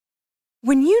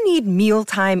When you need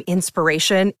mealtime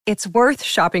inspiration, it's worth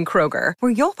shopping Kroger,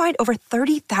 where you'll find over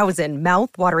 30,000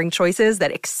 mouth-watering choices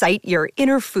that excite your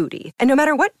inner foodie. And no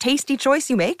matter what tasty choice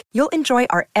you make, you'll enjoy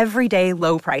our everyday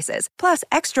low prices, plus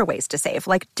extra ways to save,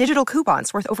 like digital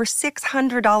coupons worth over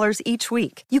 $600 each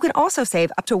week. You can also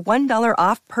save up to $1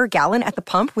 off per gallon at the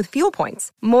pump with fuel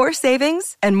points. More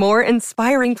savings and more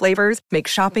inspiring flavors make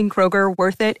shopping Kroger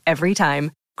worth it every time.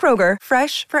 Kroger,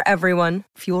 fresh for everyone.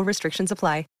 Fuel restrictions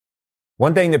apply.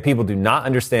 One thing that people do not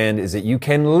understand is that you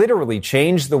can literally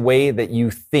change the way that you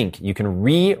think. You can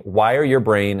rewire your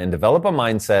brain and develop a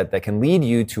mindset that can lead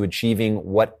you to achieving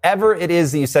whatever it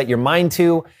is that you set your mind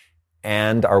to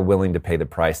and are willing to pay the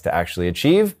price to actually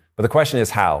achieve. But the question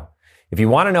is how? If you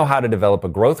want to know how to develop a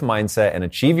growth mindset and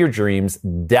achieve your dreams,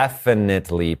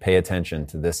 definitely pay attention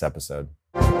to this episode.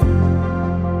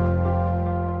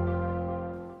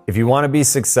 If you want to be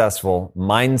successful,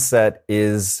 mindset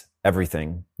is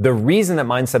everything. The reason that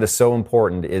mindset is so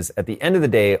important is at the end of the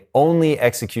day, only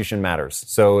execution matters.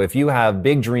 So if you have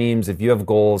big dreams, if you have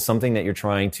goals, something that you're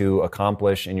trying to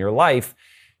accomplish in your life,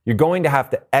 you're going to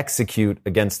have to execute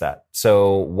against that.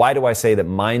 So why do I say that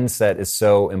mindset is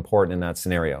so important in that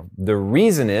scenario? The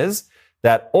reason is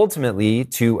that ultimately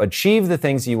to achieve the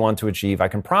things you want to achieve, I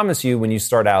can promise you when you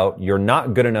start out, you're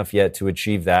not good enough yet to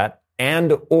achieve that,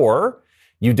 and or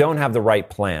you don't have the right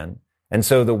plan. And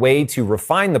so the way to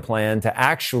refine the plan to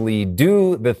actually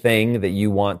do the thing that you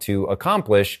want to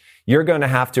accomplish, you're going to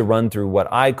have to run through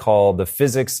what I call the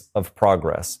physics of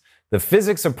progress. The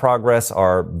physics of progress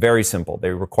are very simple.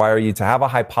 They require you to have a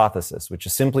hypothesis, which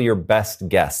is simply your best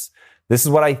guess. This is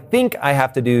what I think I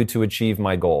have to do to achieve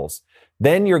my goals.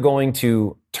 Then you're going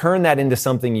to turn that into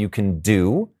something you can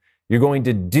do. You're going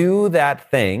to do that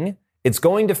thing. It's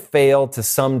going to fail to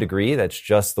some degree. That's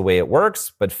just the way it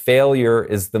works. But failure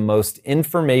is the most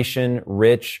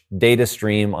information-rich data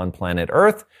stream on planet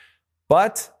Earth.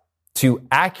 But to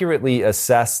accurately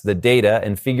assess the data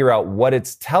and figure out what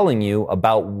it's telling you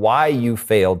about why you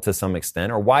failed to some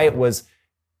extent or why it was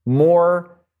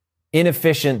more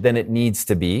inefficient than it needs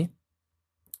to be,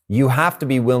 you have to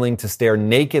be willing to stare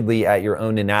nakedly at your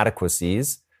own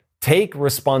inadequacies, take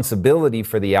responsibility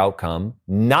for the outcome,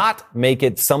 not make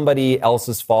it somebody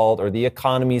else's fault or the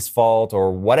economy's fault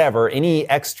or whatever, any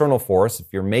external force. If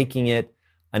you're making it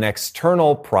an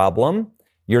external problem,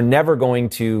 you're never going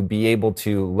to be able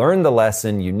to learn the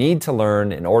lesson you need to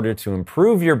learn in order to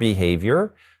improve your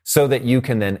behavior so that you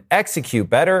can then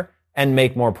execute better and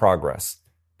make more progress.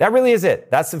 That really is it.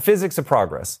 That's the physics of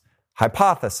progress.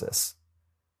 Hypothesis.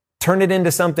 Turn it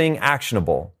into something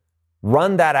actionable.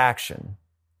 Run that action.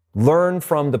 Learn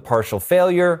from the partial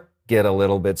failure, get a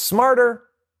little bit smarter,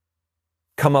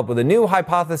 come up with a new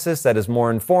hypothesis that is more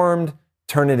informed,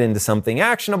 turn it into something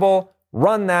actionable,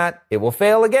 run that. It will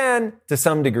fail again to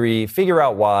some degree. Figure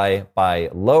out why by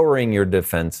lowering your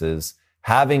defenses,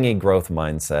 having a growth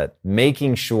mindset,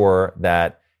 making sure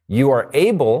that you are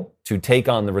able to take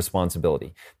on the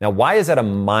responsibility. Now, why is that a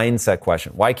mindset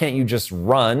question? Why can't you just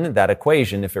run that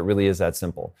equation if it really is that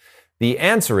simple? The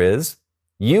answer is,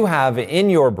 you have in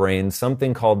your brain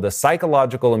something called the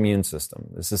psychological immune system.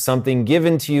 This is something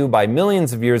given to you by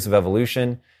millions of years of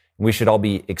evolution. We should all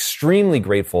be extremely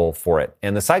grateful for it.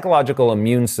 And the psychological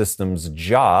immune system's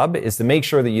job is to make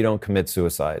sure that you don't commit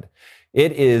suicide.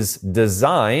 It is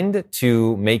designed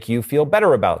to make you feel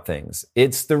better about things.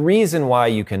 It's the reason why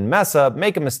you can mess up,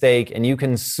 make a mistake, and you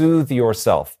can soothe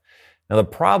yourself. Now, the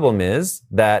problem is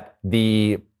that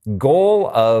the goal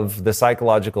of the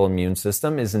psychological immune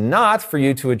system is not for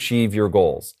you to achieve your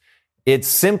goals. It's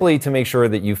simply to make sure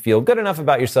that you feel good enough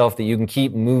about yourself that you can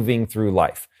keep moving through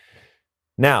life.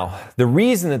 Now, the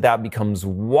reason that that becomes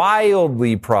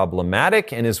wildly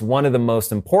problematic and is one of the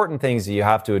most important things that you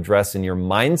have to address in your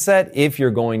mindset if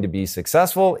you're going to be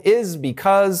successful is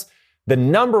because the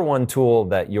number one tool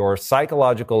that your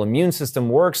psychological immune system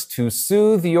works to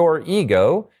soothe your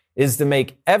ego is to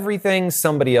make everything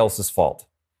somebody else's fault.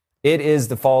 It is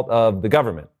the fault of the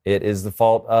government. It is the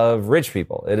fault of rich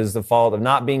people. It is the fault of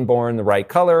not being born the right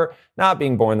color, not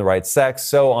being born the right sex,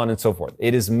 so on and so forth.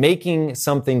 It is making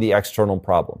something the external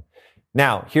problem.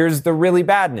 Now, here's the really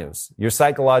bad news. Your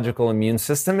psychological immune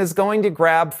system is going to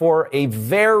grab for a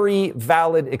very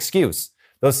valid excuse.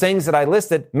 Those things that I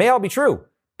listed may all be true.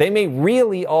 They may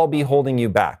really all be holding you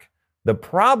back. The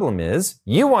problem is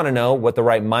you want to know what the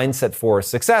right mindset for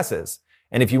success is.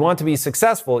 And if you want to be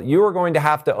successful, you are going to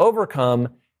have to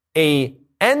overcome an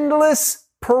endless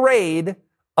parade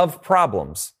of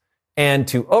problems. And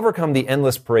to overcome the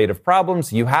endless parade of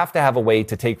problems, you have to have a way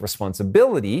to take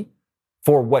responsibility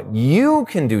for what you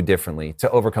can do differently to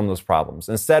overcome those problems.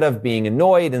 Instead of being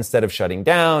annoyed, instead of shutting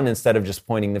down, instead of just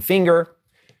pointing the finger,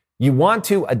 you want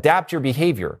to adapt your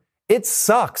behavior. It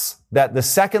sucks that the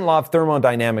second law of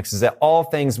thermodynamics is that all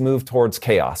things move towards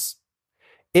chaos.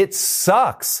 It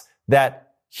sucks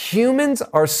that humans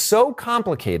are so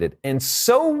complicated and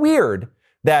so weird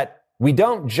that we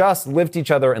don't just lift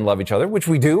each other and love each other, which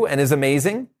we do and is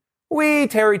amazing. We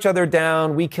tear each other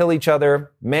down. We kill each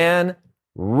other. Man,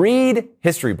 read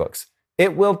history books.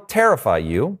 It will terrify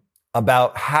you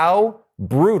about how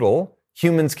brutal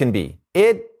humans can be.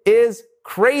 It is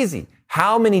crazy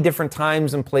how many different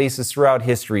times and places throughout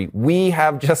history we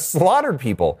have just slaughtered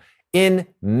people in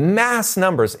mass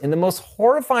numbers in the most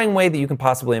horrifying way that you can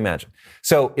possibly imagine.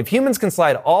 So if humans can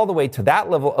slide all the way to that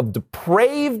level of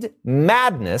depraved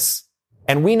madness,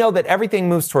 and we know that everything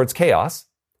moves towards chaos,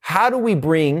 how do we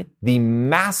bring the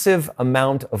massive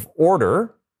amount of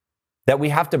order that we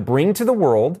have to bring to the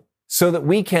world so that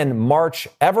we can march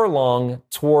everlong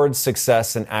towards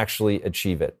success and actually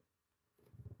achieve it?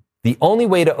 The only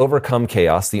way to overcome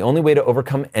chaos, the only way to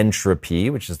overcome entropy,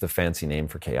 which is the fancy name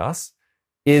for chaos,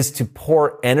 is to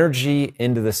pour energy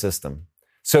into the system.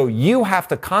 So you have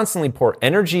to constantly pour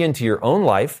energy into your own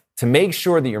life to make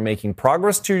sure that you're making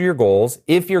progress to your goals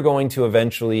if you're going to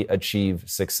eventually achieve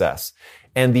success.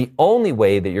 And the only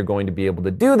way that you're going to be able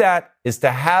to do that is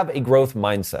to have a growth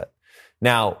mindset.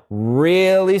 Now,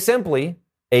 really simply,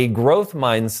 a growth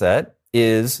mindset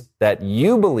is that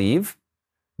you believe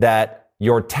that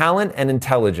your talent and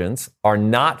intelligence are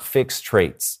not fixed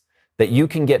traits, that you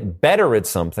can get better at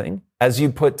something as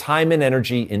you put time and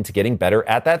energy into getting better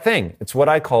at that thing. It's what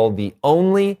I call the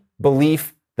only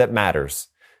belief that matters.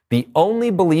 The only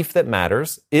belief that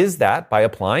matters is that by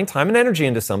applying time and energy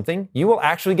into something, you will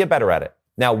actually get better at it.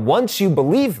 Now, once you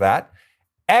believe that,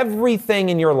 everything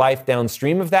in your life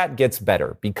downstream of that gets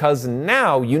better because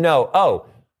now you know, oh,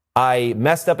 I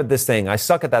messed up at this thing. I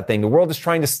suck at that thing. The world is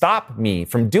trying to stop me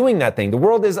from doing that thing. The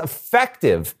world is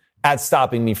effective at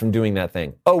stopping me from doing that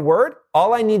thing. Oh, word?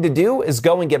 All I need to do is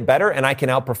go and get better and I can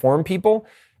outperform people.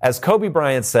 As Kobe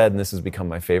Bryant said, and this has become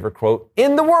my favorite quote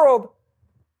in the world,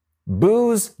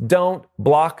 boos don't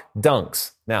block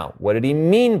dunks. Now, what did he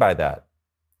mean by that?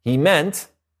 He meant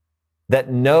that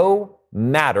no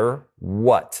matter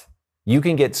what, you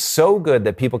can get so good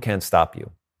that people can't stop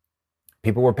you.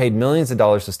 People were paid millions of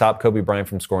dollars to stop Kobe Bryant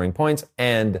from scoring points,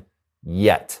 and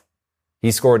yet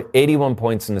he scored 81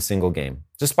 points in a single game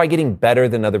just by getting better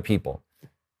than other people.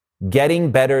 Getting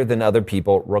better than other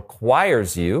people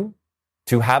requires you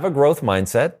to have a growth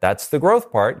mindset. That's the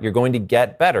growth part. You're going to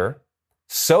get better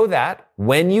so that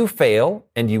when you fail,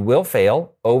 and you will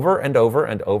fail over and over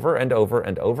and over and over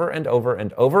and over and over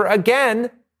and over again,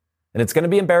 and it's going to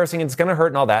be embarrassing and it's going to hurt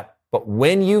and all that, but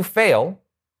when you fail,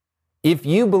 if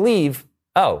you believe,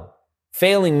 oh,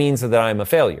 failing means that I'm a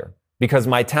failure because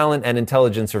my talent and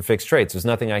intelligence are fixed traits, there's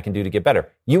nothing I can do to get better,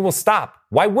 you will stop.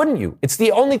 Why wouldn't you? It's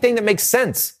the only thing that makes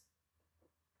sense.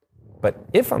 But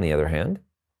if, on the other hand,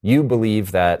 you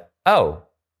believe that, oh,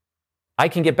 I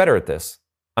can get better at this.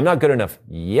 I'm not good enough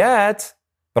yet,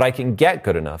 but I can get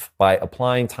good enough by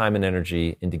applying time and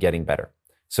energy into getting better.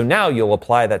 So now you'll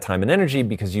apply that time and energy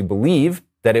because you believe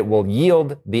that it will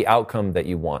yield the outcome that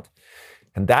you want.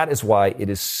 And that is why it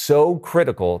is so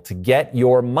critical to get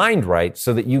your mind right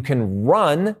so that you can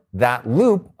run that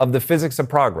loop of the physics of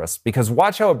progress. Because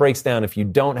watch how it breaks down if you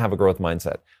don't have a growth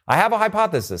mindset. I have a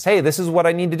hypothesis. Hey, this is what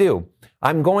I need to do.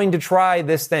 I'm going to try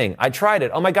this thing. I tried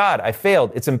it. Oh my God, I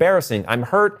failed. It's embarrassing. I'm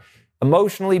hurt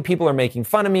emotionally. People are making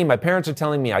fun of me. My parents are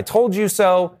telling me I told you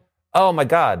so. Oh my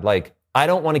God, I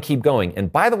don't want to keep going.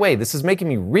 And by the way, this is making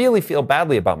me really feel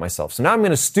badly about myself. So now I'm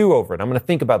going to stew over it. I'm going to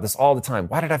think about this all the time.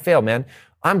 Why did I fail, man?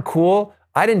 I'm cool.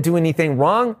 I didn't do anything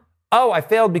wrong. Oh, I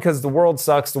failed because the world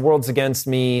sucks. The world's against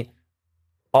me.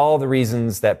 All the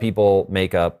reasons that people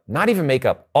make up, not even make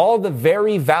up, all the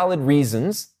very valid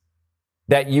reasons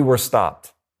that you were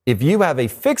stopped. If you have a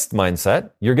fixed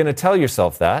mindset, you're going to tell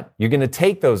yourself that. You're going to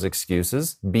take those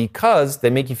excuses because they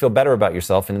make you feel better about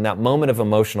yourself. And in that moment of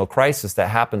emotional crisis that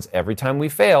happens every time we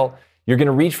fail, you're going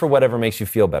to reach for whatever makes you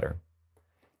feel better.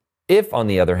 If, on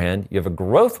the other hand, you have a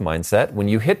growth mindset, when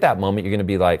you hit that moment, you're going to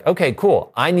be like, okay,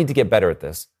 cool. I need to get better at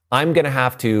this. I'm going to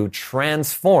have to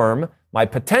transform my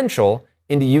potential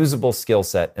into usable skill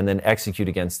set and then execute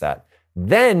against that.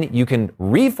 Then you can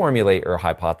reformulate your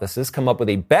hypothesis, come up with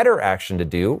a better action to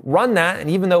do, run that, and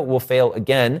even though it will fail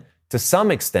again to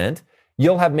some extent,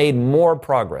 you'll have made more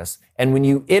progress. And when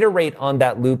you iterate on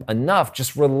that loop enough,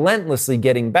 just relentlessly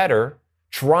getting better,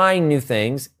 trying new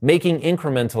things, making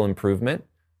incremental improvement,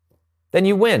 then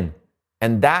you win.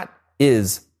 And that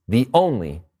is the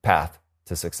only path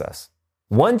to success.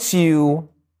 Once you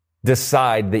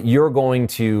decide that you're going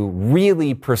to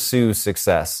really pursue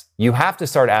success, you have to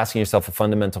start asking yourself a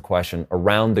fundamental question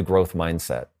around the growth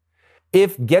mindset.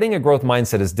 If getting a growth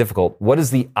mindset is difficult, what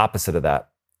is the opposite of that?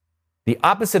 The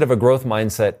opposite of a growth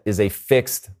mindset is a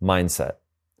fixed mindset.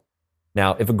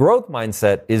 Now, if a growth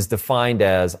mindset is defined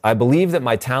as, I believe that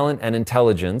my talent and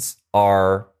intelligence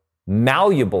are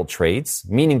malleable traits,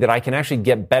 meaning that I can actually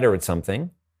get better at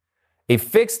something, a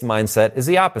fixed mindset is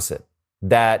the opposite,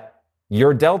 that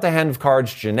you're dealt a hand of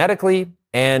cards genetically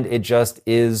and it just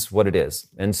is what it is.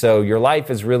 And so your life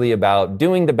is really about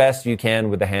doing the best you can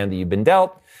with the hand that you've been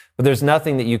dealt, but there's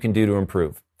nothing that you can do to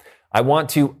improve. I want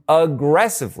to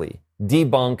aggressively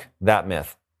debunk that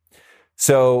myth.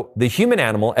 So the human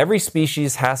animal, every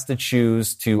species has to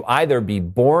choose to either be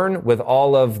born with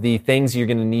all of the things you're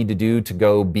going to need to do to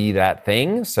go be that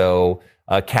thing. So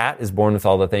a cat is born with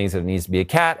all the things that it needs to be a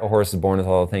cat. A horse is born with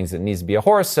all the things that it needs to be a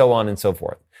horse, so on and so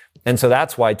forth. And so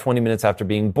that's why 20 minutes after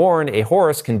being born, a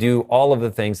horse can do all of the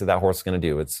things that horse is going to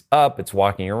do. It's up, it's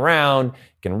walking around,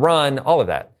 it can run, all of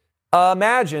that.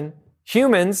 Imagine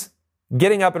humans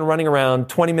getting up and running around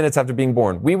 20 minutes after being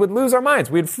born. We would lose our minds.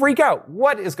 We'd freak out.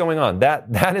 What is going on?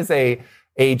 That is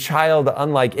a child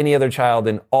unlike any other child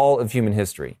in all of human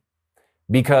history,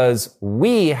 because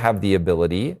we have the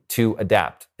ability to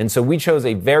adapt. And so we chose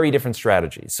a very different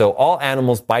strategy. So all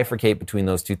animals bifurcate between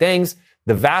those two things.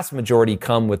 The vast majority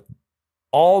come with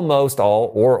almost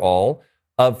all or all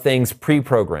of things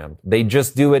pre-programmed. They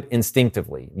just do it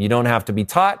instinctively. You don't have to be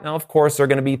taught. Now, of course, there are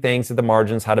going to be things at the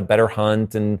margins, how to better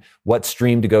hunt and what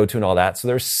stream to go to and all that. So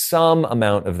there's some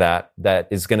amount of that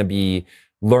is going to be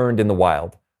learned in the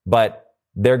wild, but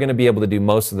they're going to be able to do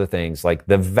most of the things, like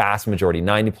the vast majority,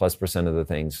 90+% of the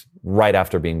things right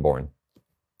after being born.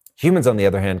 Humans, on the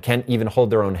other hand, can't even hold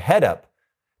their own head up.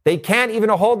 They can't even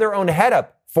hold their own head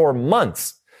up for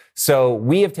months. So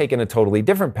we have taken a totally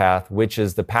different path, which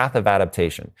is the path of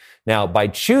adaptation. Now, by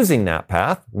choosing that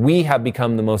path, we have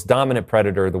become the most dominant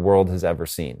predator the world has ever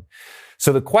seen.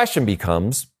 So the question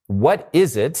becomes, what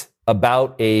is it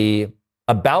about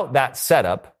that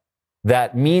setup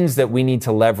that means that we need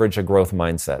to leverage a growth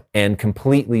mindset and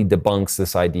completely debunks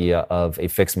this idea of a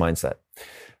fixed mindset?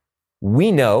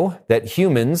 We know that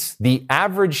humans, the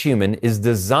average human, is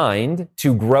designed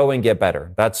to grow and get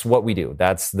better. That's what we do.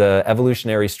 That's the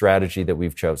evolutionary strategy that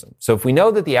we've chosen. So if we know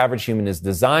that the average human is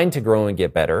designed to grow and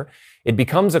get better, it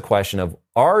becomes a question of,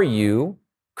 are you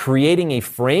creating a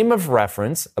frame of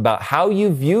reference about how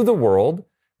you view the world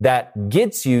that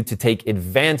gets you to take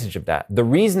advantage of that? The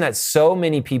reason that so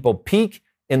many people peak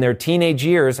in their teenage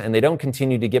years and they don't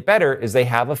continue to get better is they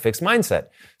have a fixed mindset.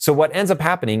 So what ends up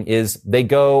happening is they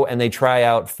go and they try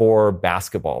out for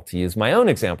basketball, to use my own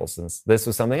example, since this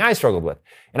was something I struggled with.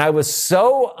 And I was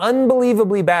so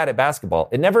unbelievably bad at basketball,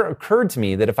 it never occurred to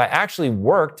me that if I actually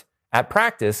worked at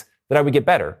practice, that I would get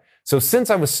better. So since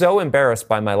I was so embarrassed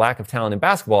by my lack of talent in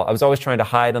basketball, I was always trying to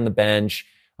hide on the bench.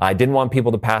 I didn't want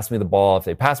people to pass me the ball. If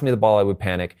they passed me the ball, I would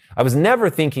panic. I was never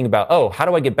thinking about, oh, how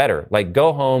do I get better? Like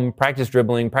go home, practice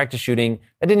dribbling, practice shooting.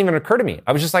 That didn't even occur to me.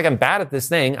 I was just like, I'm bad at this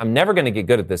thing. I'm never going to get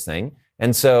good at this thing.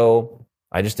 And so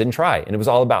I just didn't try. And it was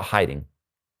all about hiding.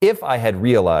 If I had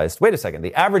realized, wait a second,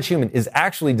 the average human is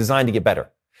actually designed to get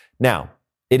better. Now,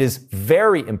 it is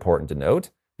very important to note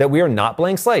that we are not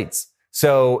blank slates.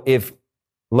 So if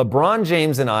LeBron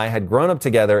James and I had grown up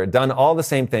together, done all the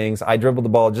same things. I dribbled the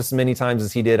ball just as many times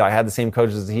as he did. I had the same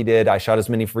coaches as he did. I shot as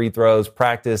many free throws,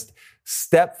 practiced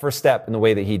step for step in the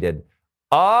way that he did.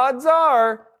 Odds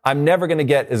are I'm never going to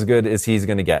get as good as he's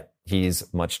going to get.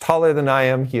 He's much taller than I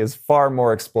am. He is far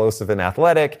more explosive and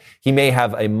athletic. He may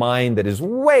have a mind that is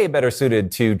way better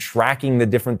suited to tracking the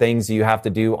different things you have to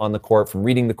do on the court, from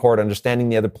reading the court, understanding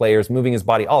the other players, moving his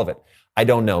body, all of it. I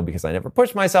don't know because I never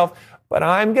pushed myself, but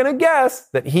I'm going to guess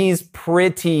that he's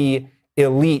pretty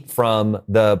elite from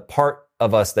the part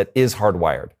of us that is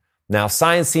hardwired. Now,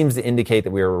 science seems to indicate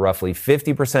that we are roughly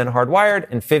 50% hardwired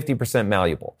and 50%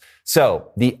 malleable.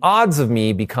 So the odds of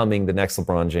me becoming the next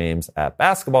LeBron James at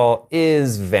basketball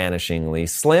is vanishingly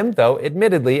slim, though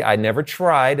admittedly, I never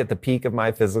tried at the peak of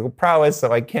my physical prowess,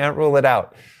 so I can't rule it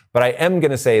out. But I am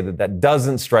going to say that that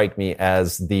doesn't strike me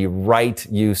as the right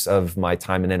use of my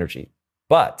time and energy.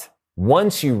 But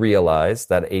once you realize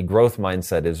that a growth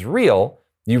mindset is real,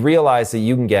 you realize that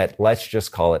you can get, let's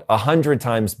just call it 100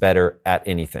 times better at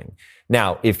anything.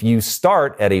 Now, if you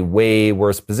start at a way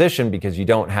worse position because you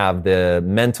don't have the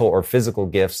mental or physical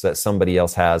gifts that somebody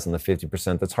else has in the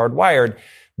 50% that's hardwired,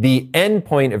 the end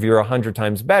point of your 100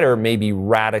 times better may be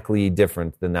radically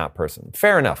different than that person.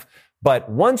 Fair enough. But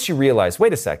once you realize,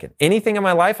 wait a second, anything in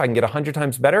my life I can get 100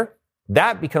 times better,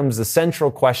 that becomes the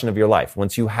central question of your life.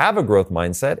 Once you have a growth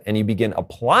mindset and you begin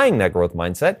applying that growth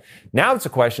mindset, now it's a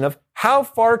question of how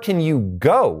far can you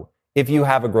go if you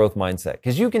have a growth mindset?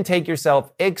 Because you can take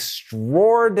yourself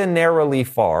extraordinarily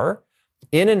far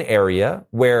in an area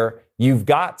where you've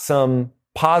got some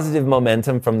positive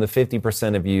momentum from the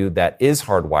 50% of you that is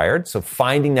hardwired. So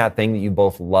finding that thing that you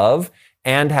both love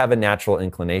and have a natural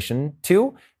inclination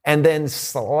to, and then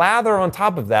slather on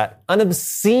top of that an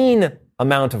obscene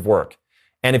amount of work.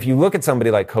 And if you look at somebody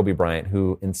like Kobe Bryant,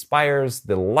 who inspires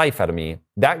the life out of me,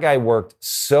 that guy worked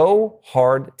so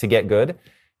hard to get good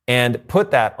and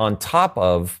put that on top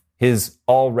of his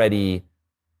already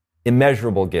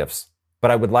immeasurable gifts. But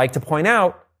I would like to point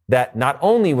out that not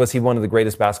only was he one of the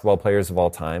greatest basketball players of all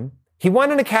time, he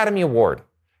won an Academy Award.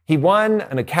 He won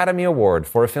an Academy Award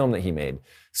for a film that he made.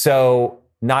 So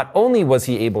not only was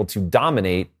he able to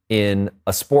dominate in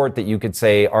a sport that you could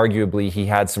say arguably he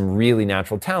had some really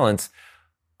natural talents,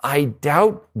 I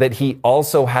doubt that he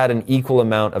also had an equal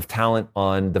amount of talent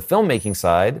on the filmmaking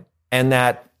side, and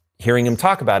that, hearing him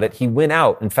talk about it, he went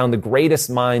out and found the greatest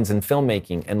minds in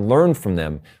filmmaking and learned from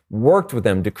them, worked with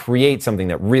them to create something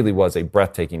that really was a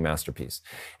breathtaking masterpiece.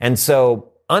 And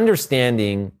so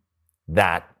understanding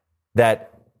that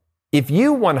if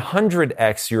you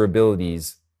 100x your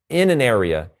abilities in an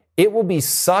area, it will be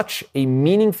such a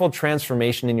meaningful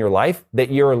transformation in your life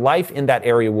that your life in that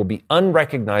area will be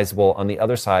unrecognizable on the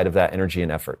other side of that energy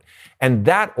and effort. And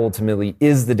that ultimately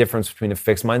is the difference between a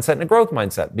fixed mindset and a growth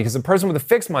mindset, because a person with a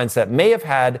fixed mindset may have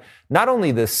had not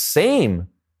only the same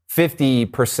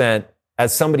 50%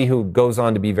 as somebody who goes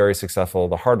on to be very successful,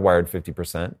 the hardwired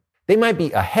 50%, they might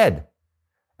be ahead.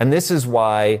 And this is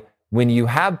why when you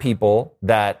have people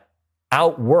that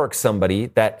outwork somebody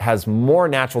that has more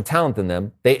natural talent than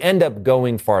them, they end up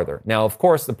going farther. Now, of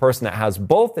course, the person that has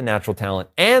both the natural talent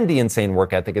and the insane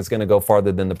work ethic is going to go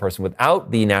farther than the person without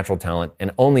the natural talent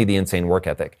and only the insane work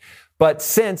ethic. But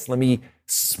since, let me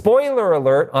spoiler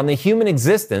alert on the human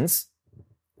existence,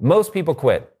 most people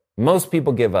quit. Most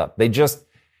people give up.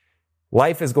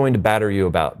 Life is going to batter you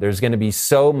about. There's going to be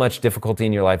so much difficulty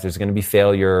in your life. There's going to be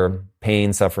failure,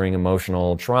 pain, suffering,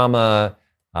 emotional trauma,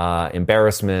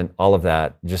 embarrassment, all of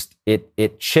that. Just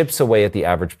it chips away at the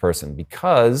average person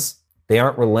because they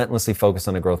aren't relentlessly focused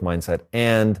on a growth mindset,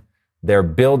 and they're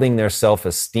building their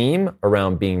self-esteem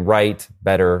around being right,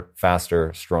 better,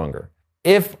 faster, stronger.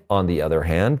 If, on the other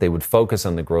hand, they would focus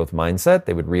on the growth mindset,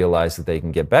 they would realize that they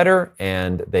can get better,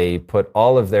 and they put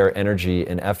all of their energy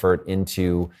and effort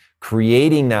into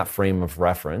creating that frame of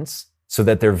reference so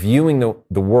that they're viewing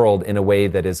the world in a way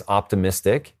that is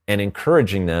optimistic and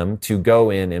encouraging them to go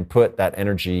in and put that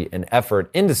energy and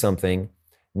effort into something.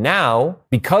 Now,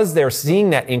 because they're seeing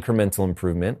that incremental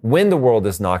improvement, when the world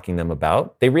is knocking them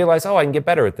about, they realize, I can get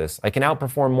better at this. I can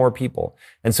outperform more people.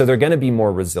 And so they're going to be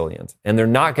more resilient, and they're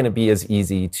not going to be as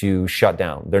easy to shut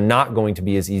down. They're not going to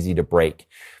be as easy to break.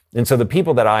 And so the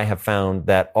people that I have found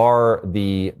that are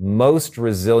the most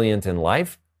resilient in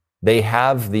life, they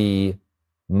have the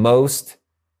most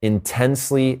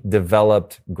intensely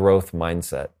developed growth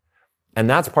mindset. And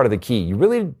that's part of the key. You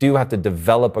really do have to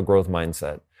develop a growth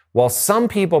mindset. While some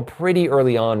people pretty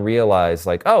early on realize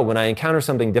when I encounter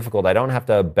something difficult, I don't have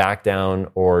to back down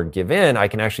or give in. I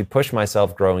can actually push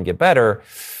myself, grow, and get better.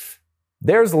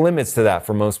 There's limits to that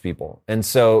for most people. And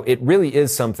so it really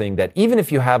is something that even if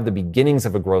you have the beginnings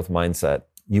of a growth mindset,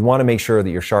 you want to make sure that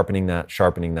you're sharpening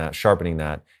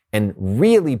that, and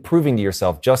really proving to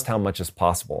yourself just how much is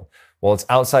possible. While it's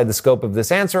outside the scope of this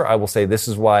answer, I will say this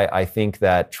is why I think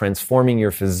that transforming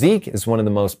your physique is one of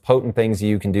the most potent things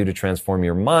you can do to transform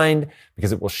your mind,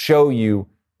 because it will show you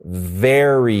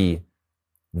very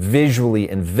visually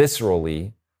and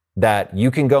viscerally that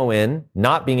you can go in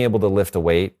not being able to lift a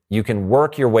weight, you can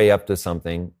work your way up to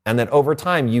something, and that over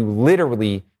time you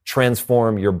literally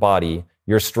transform your body,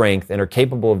 your strength, and are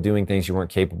capable of doing things you weren't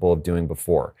capable of doing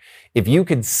before. If you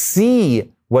could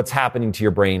see what's happening to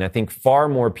your brain, I think far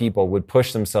more people would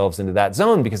push themselves into that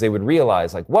zone, because they would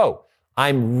realize whoa,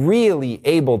 I'm really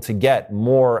able to get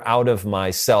more out of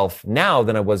myself now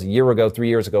than I was a year ago, 3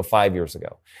 years ago, 5 years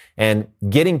ago. And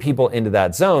getting people into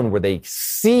that zone where they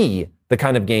see the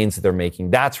kind of gains that they're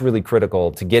making, that's really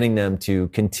critical to getting them to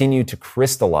continue to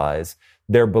crystallize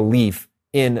their belief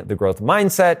in the growth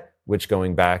mindset, which,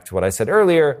 going back to what I said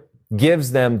earlier,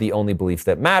 gives them the only belief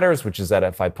that matters, which is that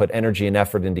if I put energy and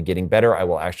effort into getting better, I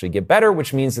will actually get better,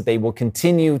 which means that they will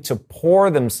continue to pour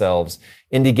themselves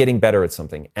into getting better at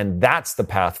something. And that's the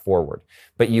path forward.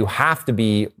 But you have to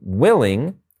be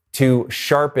willing to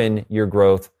sharpen your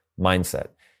growth mindset.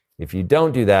 If you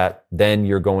don't do that, then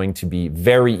you're going to be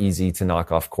very easy to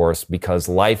knock off course because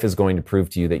life is going to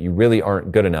prove to you that you really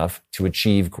aren't good enough to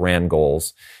achieve grand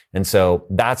goals. And so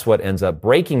that's what ends up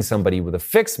breaking somebody with a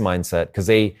fixed mindset because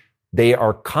they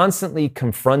are constantly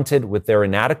confronted with their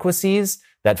inadequacies.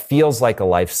 That feels like a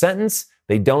life sentence.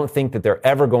 They don't think that they're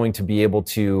ever going to be able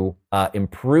to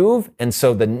improve. And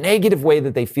so the negative way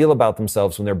that they feel about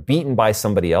themselves when they're beaten by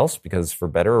somebody else, because for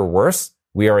better or worse,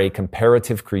 we are a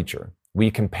comparative creature. We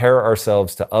compare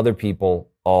ourselves to other people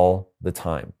all the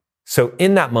time. So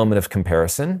in that moment of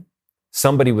comparison,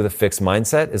 somebody with a fixed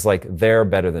mindset is like, they're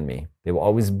better than me. They will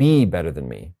always be better than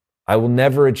me. I will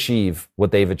never achieve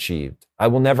what they've achieved. I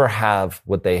will never have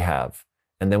what they have.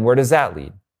 And then where does that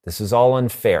lead? This is all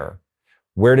unfair.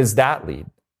 Where does that lead?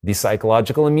 The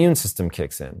psychological immune system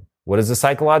kicks in. What does the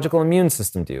psychological immune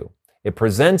system do? It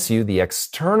presents you the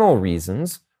external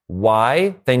reasons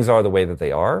why things are the way that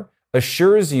they are,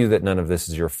 assures you that none of this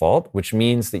is your fault, which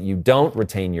means that you don't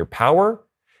retain your power.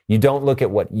 You don't look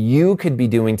at what you could be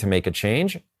doing to make a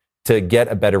change, to get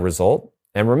a better result.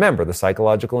 And remember, the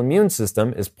psychological immune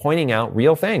system is pointing out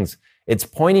real things. It's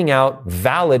pointing out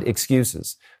valid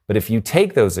excuses. But if you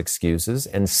take those excuses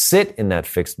and sit in that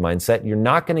fixed mindset, you're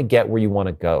not going to get where you want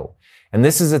to go. And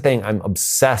this is a thing I'm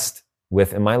obsessed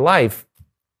with in my life.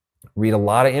 Read a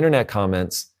lot of internet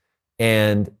comments,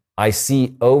 and I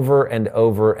see over and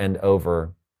over and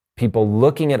over people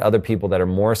looking at other people that are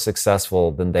more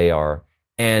successful than they are,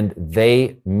 and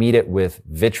they meet it with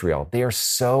vitriol. They are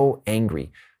so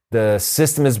angry. The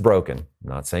system is broken. I'm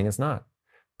not saying it's not,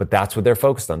 but that's what they're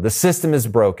focused on. The system is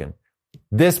broken.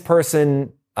 This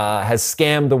person has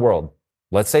scammed the world.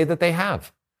 Let's say that they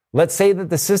have. Let's say that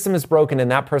the system is broken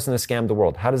and that person has scammed the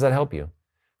world. How does that help you?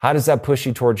 How does that push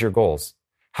you towards your goals?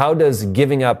 How does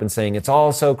giving up and saying it's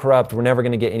all so corrupt, we're never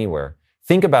going to get anywhere?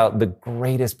 Think about the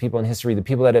greatest people in history, the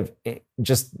people that have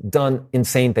just done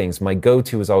insane things. My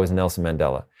go-to is always Nelson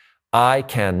Mandela. I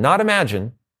cannot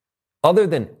imagine, other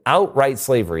than outright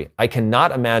slavery, I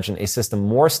cannot imagine a system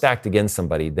more stacked against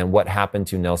somebody than what happened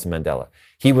to Nelson Mandela.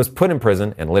 He was put in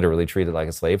prison and literally treated like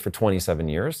a slave for 27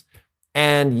 years,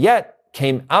 and yet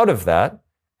came out of that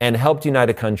and helped unite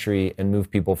a country and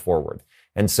move people forward.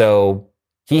 And so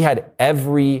he had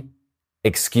every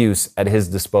excuse at his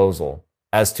disposal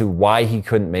as to why he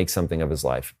couldn't make something of his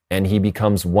life. And he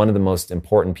becomes one of the most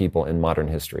important people in modern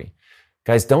history.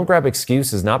 Guys, don't grab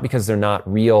excuses, not because they're not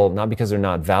real, not because they're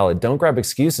not valid. Don't grab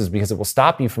excuses because it will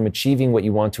stop you from achieving what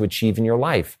you want to achieve in your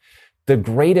life. The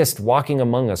greatest walking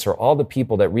among us are all the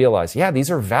people that realize, yeah,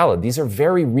 these are valid. These are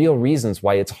very real reasons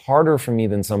why it's harder for me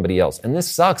than somebody else. And this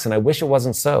sucks, and I wish it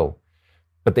wasn't so.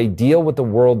 But they deal with the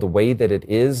world the way that it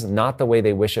is, not the way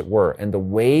they wish it were. And the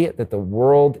way that the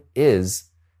world is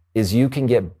you can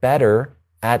get better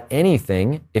at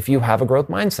anything if you have a growth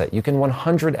mindset. You can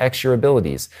 100x your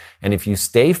abilities. And if you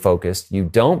stay focused, you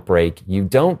don't break, you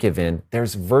don't give in,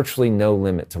 there's virtually no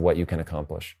limit to what you can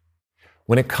accomplish.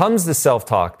 When it comes to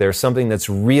self-talk, there's something that's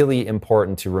really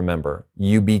important to remember.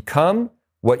 You become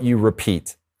what you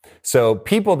repeat. So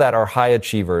people that are high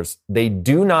achievers, they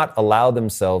do not allow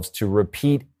themselves to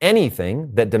repeat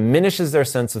anything that diminishes their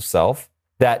sense of self,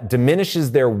 that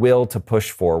diminishes their will to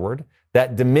push forward,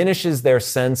 that diminishes their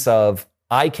sense of,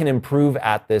 I can improve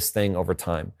at this thing over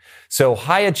time. So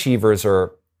high achievers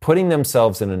are putting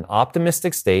themselves in an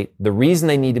optimistic state. The reason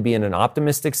they need to be in an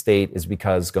optimistic state is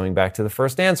because, going back to the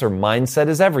first answer, mindset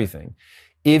is everything.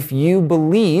 If you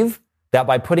believe that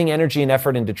by putting energy and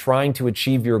effort into trying to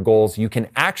achieve your goals, you can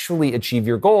actually achieve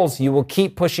your goals, you will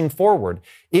keep pushing forward.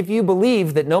 If you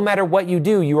believe that no matter what you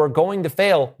do, you are going to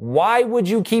fail, why would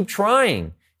you keep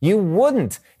trying? You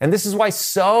wouldn't. And this is why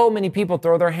so many people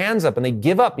throw their hands up and they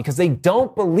give up, because they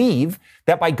don't believe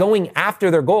that by going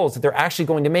after their goals that they're actually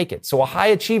going to make it. So a high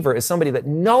achiever is somebody that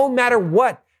no matter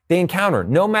what they encounter,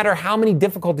 no matter how many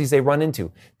difficulties they run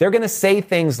into, they're going to say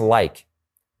things like,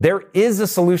 there is a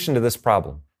solution to this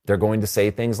problem. They're going to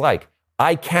say things like,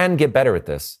 I can get better at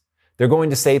this. They're going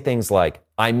to say things like,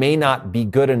 I may not be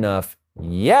good enough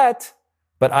yet,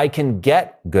 but I can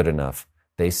get good enough.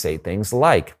 They say things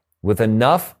like, with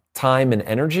enough time and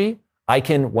energy, I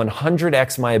can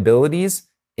 100x my abilities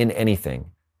in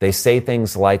anything. They say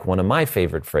things like one of my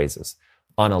favorite phrases,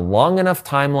 on a long enough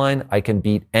timeline, I can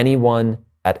beat anyone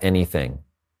at anything.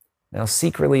 Now,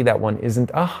 secretly, that one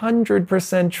isn't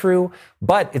 100% true,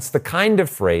 but it's the kind of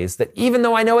phrase that even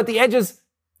though I know at the edges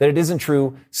that it isn't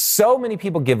true. So many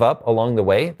people give up along the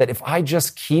way that if I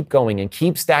just keep going and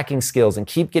keep stacking skills and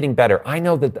keep getting better, I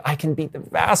know that I can beat the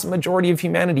vast majority of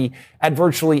humanity at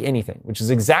virtually anything, which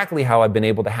is exactly how I've been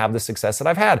able to have the success that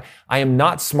I've had. I am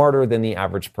not smarter than the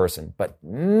average person, but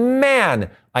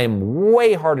man, I am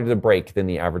way harder to break than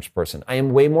the average person. I am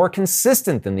way more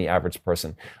consistent than the average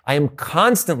person. I am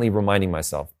constantly reminding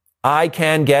myself, I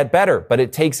can get better, but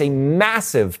it takes a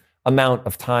massive amount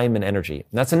of time and energy.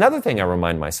 And that's another thing I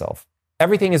remind myself.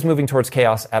 Everything is moving towards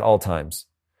chaos at all times.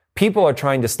 People are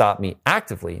trying to stop me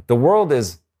actively. The world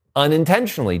is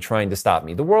unintentionally trying to stop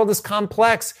me. The world is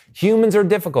complex. Humans are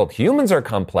difficult. Humans are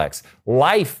complex.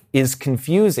 Life is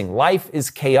confusing. Life is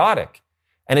chaotic.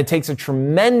 And it takes a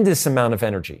tremendous amount of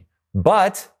energy.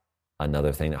 But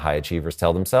another thing that high achievers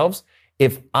tell themselves,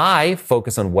 if I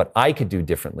focus on what I could do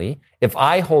differently, if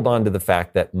I hold on to the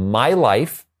fact that my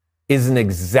life is an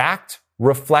exact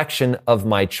reflection of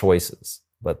my choices.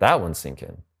 Let that one sink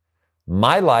in.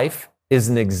 My life is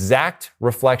an exact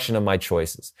reflection of my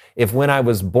choices. If when I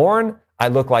was born, I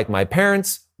look like my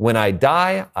parents, when I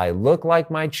die, I look like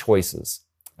my choices.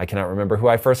 I cannot remember who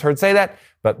I first heard say that,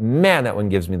 but man, that one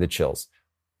gives me the chills.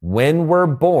 When we're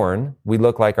born, we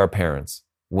look like our parents.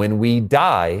 When we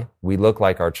die, we look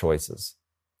like our choices.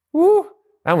 Woo,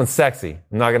 that one's sexy.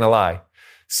 I'm not going to lie.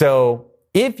 So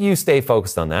if you stay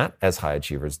focused on that, as high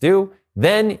achievers do,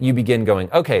 then you begin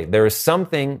going, okay, there is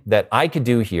something that I could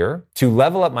do here to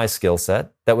level up my skill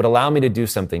set that would allow me to do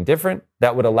something different,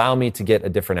 that would allow me to get a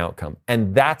different outcome.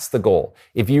 And that's the goal.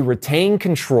 If you retain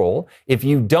control, if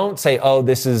you don't say, oh,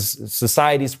 this is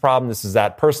society's problem, this is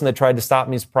that person that tried to stop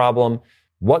me's problem,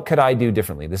 what could I do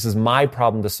differently? This is my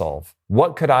problem to solve.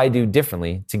 What could I do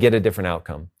differently to get a different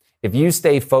outcome? If you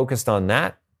stay focused on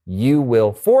that, you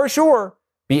will, for sure,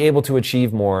 be able to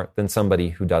achieve more than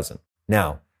somebody who doesn't.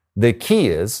 Now, the key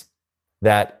is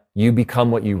that you become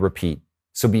what you repeat.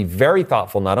 So be very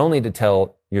thoughtful, not only to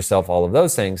tell yourself all of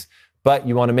those things, but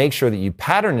you want to make sure that you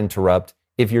pattern interrupt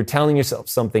if you're telling yourself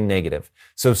something negative.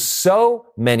 So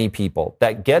many people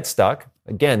that get stuck,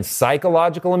 again,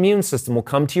 psychological immune system will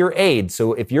come to your aid.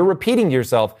 So if you're repeating to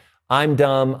yourself, I'm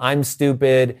dumb, I'm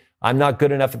stupid, I'm not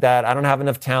good enough at that, I don't have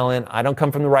enough talent, I don't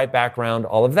come from the right background,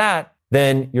 all of that,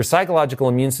 then your psychological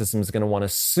immune system is going to want to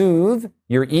soothe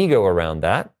your ego around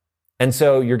that. And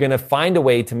so you're going to find a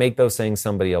way to make those things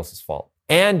somebody else's fault.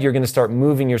 And you're going to start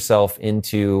moving yourself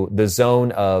into the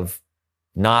zone of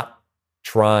not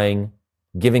trying,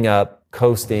 giving up,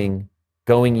 coasting,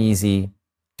 going easy,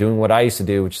 doing what I used to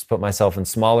do, which is put myself in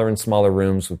smaller and smaller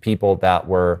rooms with people that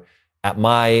were at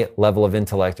my level of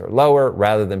intellect or lower,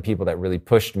 rather than people that really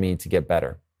pushed me to get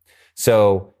better.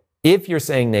 So if you're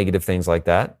saying negative things like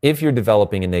that, if you're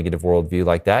developing a negative worldview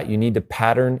like that, you need to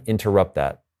pattern interrupt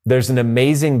that. There's an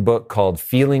amazing book called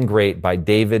Feeling Great by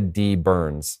David D.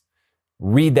 Burns.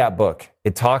 Read that book.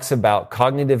 It talks about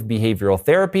cognitive behavioral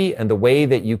therapy and the way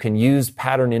that you can use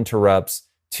pattern interrupts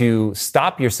to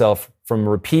stop yourself from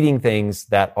repeating things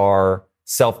that are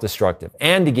self-destructive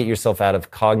and to get yourself out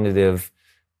of cognitive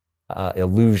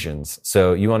illusions.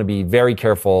 So you want to be very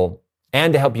careful,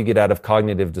 and to help you get out of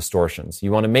cognitive distortions.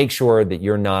 You want to make sure that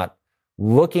you're not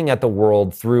looking at the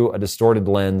world through a distorted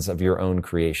lens of your own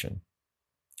creation.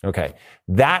 Okay,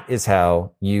 that is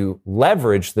how you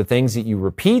leverage the things that you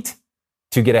repeat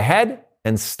to get ahead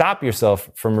and stop yourself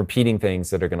from repeating things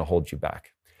that are going to hold you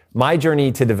back. My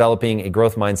journey to developing a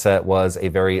growth mindset was a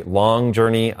very long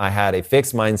journey. I had a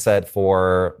fixed mindset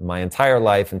for my entire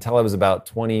life until I was about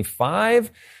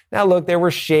 25. Now, look, there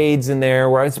were shades in there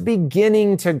where I was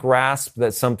beginning to grasp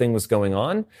that something was going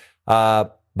on.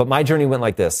 But my journey went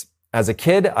like this. As a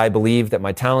kid, I believed that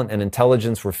my talent and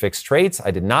intelligence were fixed traits.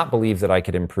 I did not believe that I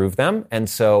could improve them. And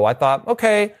so I thought,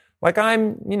 okay, like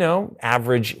I'm,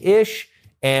 average-ish.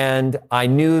 And I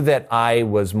knew that I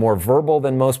was more verbal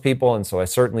than most people. And so I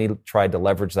certainly tried to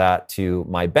leverage that to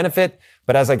my benefit.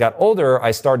 But as I got older,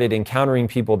 I started encountering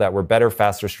people that were better,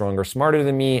 faster, stronger, smarter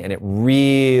than me. And it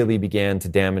really began to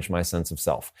damage my sense of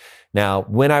self. Now,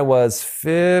 when I was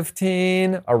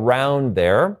 15, around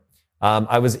there,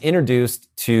 I was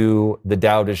introduced to the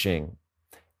Tao Te Ching.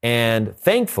 And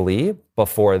thankfully,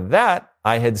 before that,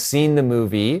 I had seen the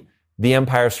movie The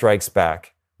Empire Strikes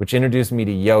Back, which introduced me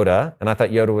to Yoda. And I thought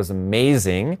Yoda was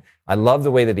amazing. I loved the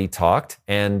way that he talked.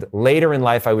 And later in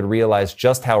life, I would realize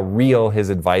just how real his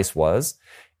advice was.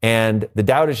 And the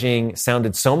Tao Te Ching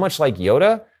sounded so much like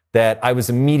Yoda that I was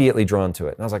immediately drawn to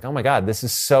it. And I was like, oh my God, this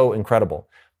is so incredible.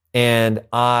 And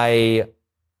I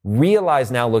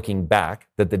realize now looking back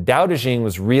that the Tao Te Ching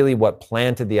was really what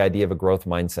planted the idea of a growth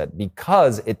mindset,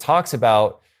 because it talks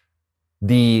about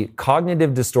the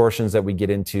cognitive distortions that we get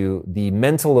into, the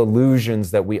mental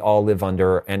illusions that we all live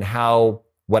under, and how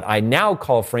what I now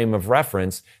call frame of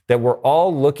reference, that we're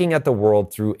all looking at the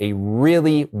world through a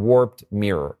really warped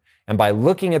mirror. And by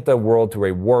looking at the world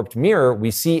through a warped mirror,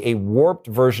 we see a warped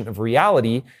version of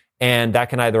reality, and that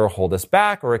can either hold us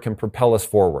back or it can propel us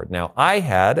forward. Now, I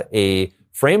had a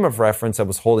frame of reference that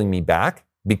was holding me back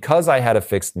because I had a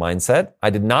fixed mindset.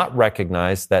 I did not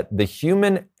recognize that the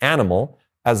human animal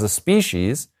as a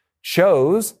species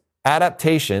chose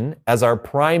adaptation as our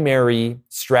primary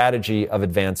strategy of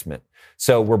advancement.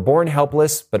 So we're born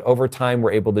helpless, but over time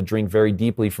we're able to drink very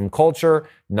deeply from culture.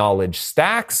 Knowledge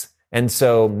stacks. And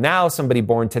so now somebody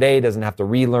born today doesn't have to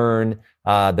relearn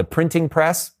the printing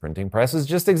press. Printing presses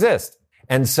just exist.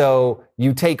 And so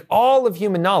you take all of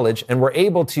human knowledge and we're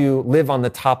able to live on the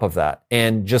top of that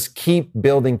and just keep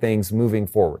building things moving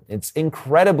forward. It's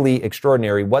incredibly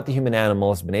extraordinary what the human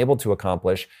animal has been able to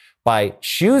accomplish by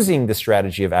choosing the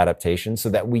strategy of adaptation so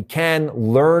that we can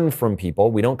learn from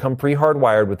people. We don't come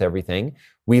pre-hardwired with everything.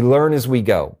 We learn as we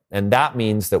go. And that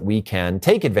means that we can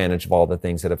take advantage of all the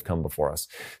things that have come before us.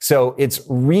 So it's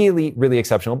really, really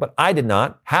exceptional. But I did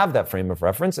not have that frame of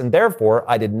reference. And therefore,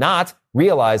 I did not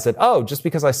realize that, oh, just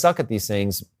because I suck at these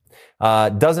things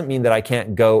doesn't mean that I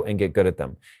can't go and get good at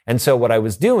them. And so what I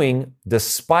was doing,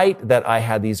 despite that I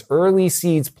had these early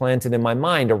seeds planted in my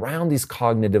mind around these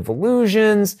cognitive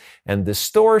illusions and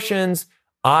distortions,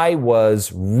 I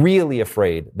was really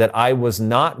afraid that I was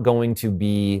not going to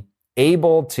be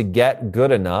able to get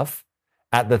good enough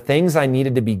at the things I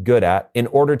needed to be good at in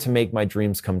order to make my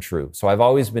dreams come true. So I've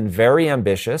always been very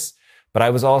ambitious, but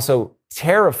I was also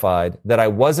terrified that I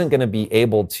wasn't going to be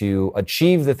able to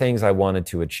achieve the things I wanted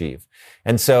to achieve.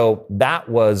 And so that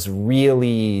was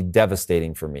really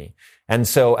devastating for me. And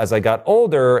so as I got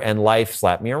older and life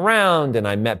slapped me around and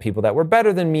I met people that were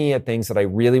better than me at things that I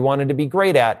really wanted to be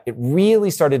great at, it really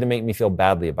started to make me feel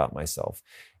badly about myself.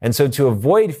 And so to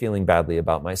avoid feeling badly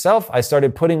about myself, I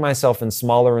started putting myself in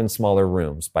smaller and smaller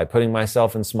rooms. By putting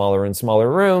myself in smaller and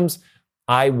smaller rooms,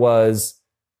 I was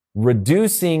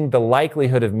reducing the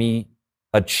likelihood of me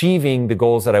achieving the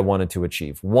goals that I wanted to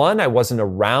achieve. One, I wasn't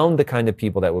around the kind of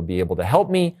people that would be able to help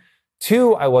me.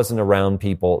 Two, I wasn't around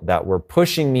people that were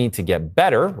pushing me to get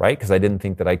better, right? Because I didn't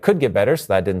think that I could get better, so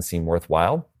that didn't seem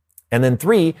worthwhile. And then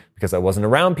three, because I wasn't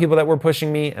around people that were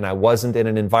pushing me and I wasn't in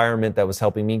an environment that was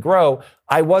helping me grow,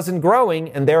 I wasn't growing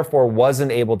and therefore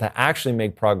wasn't able to actually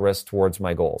make progress towards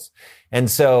my goals. And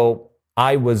so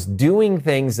I was doing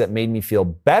things that made me feel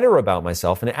better about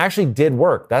myself, and it actually did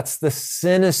work. That's the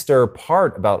sinister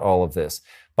part about all of this.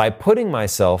 By putting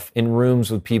myself in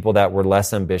rooms with people that were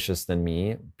less ambitious than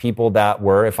me, people that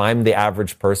were, if I'm the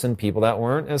average person, people that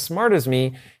weren't as smart as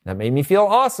me, that made me feel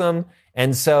awesome.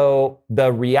 And so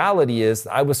the reality is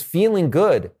I was feeling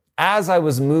good as I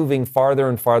was moving farther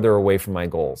and farther away from my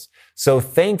goals. So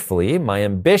thankfully, my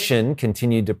ambition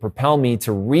continued to propel me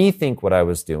to rethink what I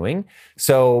was doing.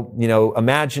 So,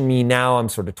 imagine me now, I'm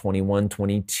sort of 21,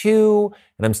 22,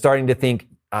 and I'm starting to think,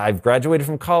 I've graduated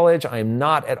from college. I'm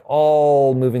not at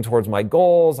all moving towards my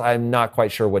goals. I'm not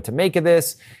quite sure what to make of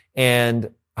this.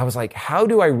 And I was like, how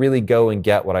do I really go and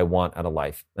get what I want out of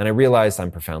life? And I realized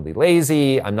I'm profoundly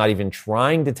lazy. I'm not even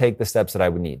trying to take the steps that I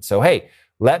would need. So, hey,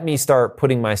 let me start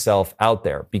putting myself out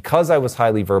there. Because I was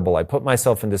highly verbal, I put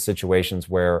myself into situations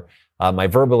where my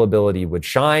verbal ability would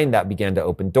shine. That began to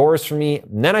open doors for me.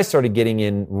 And then I started getting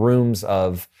in rooms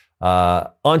of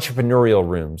entrepreneurial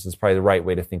rooms is probably the right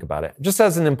way to think about it. Just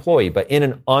as an employee, but in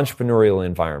an entrepreneurial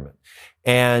environment.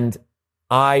 And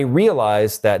I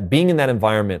realized that being in that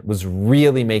environment was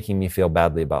really making me feel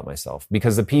badly about myself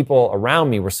because the people around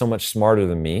me were so much smarter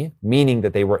than me, meaning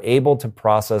that they were able to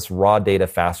process raw data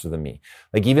faster than me.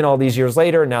 Like even all these years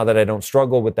later, now that I don't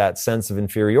struggle with that sense of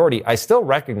inferiority, I still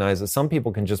recognize that some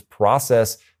people can just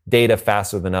process data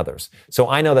faster than others. So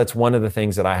I know that's one of the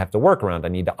things that I have to work around. I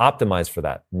need to optimize for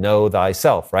that. Know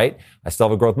thyself, right? I still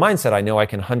have a growth mindset. I know I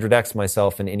can 100x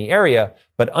myself in any area,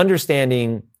 but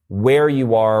understanding where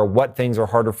you are, what things are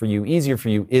harder for you, easier for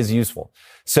you is useful.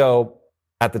 So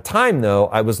at the time though,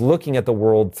 I was looking at the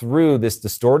world through this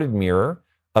distorted mirror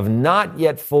of not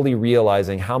yet fully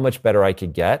realizing how much better I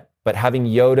could get, but having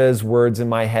Yoda's words in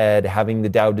my head, having the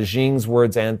Tao Te Ching's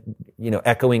words and,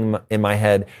 echoing in my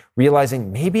head,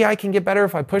 realizing maybe I can get better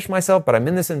if I push myself, but I'm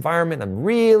in this environment. I'm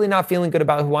really not feeling good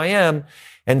about who I am.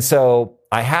 And so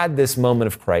I had this moment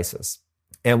of crisis.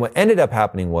 And what ended up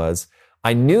happening was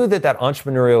I knew that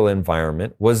entrepreneurial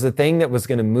environment was the thing that was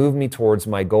going to move me towards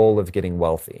my goal of getting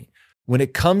wealthy. When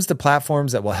it comes to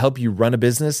platforms that will help you run a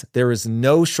business, there is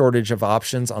no shortage of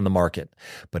options on the market.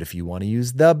 But if you want to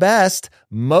use the best,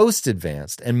 most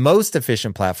advanced, and most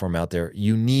efficient platform out there,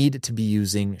 you need to be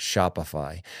using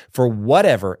Shopify. For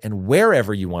whatever and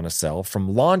wherever you want to sell,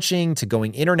 from launching to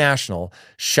going international,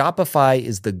 Shopify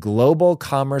is the global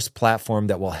commerce platform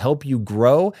that will help you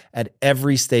grow at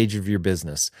every stage of your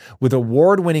business. With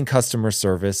award-winning customer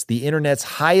service, the internet's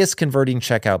highest converting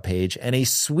checkout page, and a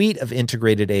suite of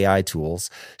integrated AI tools,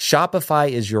 Shopify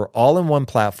is your all-in-one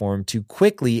platform to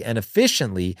quickly and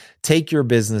efficiently take your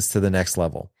business to the next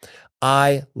level.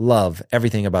 I love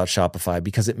everything about Shopify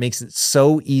because it makes it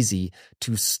so easy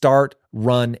to start,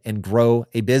 run, and grow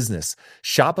a business.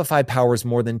 Shopify powers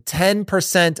more than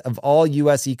 10% of all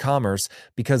US e-commerce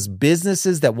because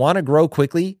businesses that want to grow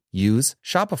quickly use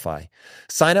Shopify.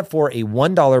 Sign up for a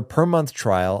 $1 per month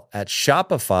trial at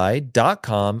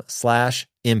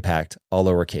shopify.com/impact, all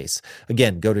lowercase.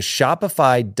 Again, go to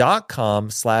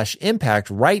shopify.com/impact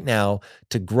right now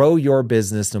to grow your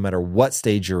business no matter what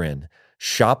stage you're in.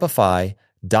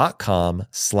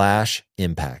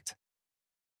 Shopify.com/impact.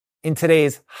 In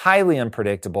today's highly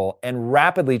unpredictable and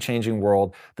rapidly changing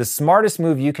world, the smartest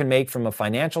move you can make from a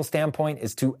financial standpoint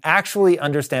is to actually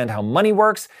understand how money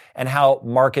works and how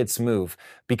markets move.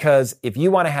 Because if you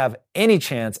want to have any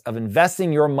chance of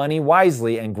investing your money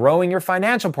wisely and growing your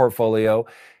financial portfolio,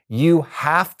 you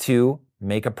have to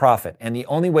make a profit. And the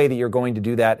only way that you're going to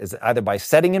do that is either by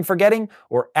setting and forgetting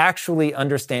or actually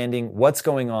understanding what's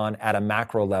going on at a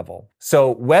macro level. So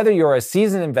whether you're a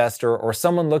seasoned investor or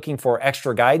someone looking for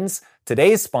extra guidance,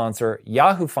 today's sponsor,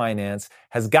 Yahoo Finance,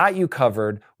 has got you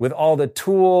covered with all the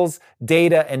tools,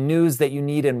 data, and news that you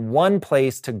need in one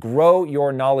place to grow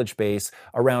your knowledge base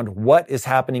around what is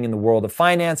happening in the world of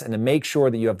finance and to make sure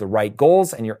that you have the right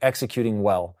goals and you're executing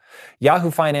well.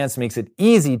 Yahoo Finance makes it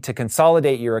easy to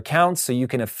consolidate your accounts so you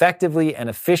can effectively and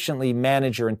efficiently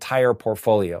manage your entire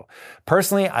portfolio.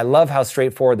 Personally, I love how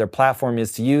straightforward their platform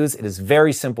is to use. It is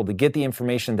very simple to get the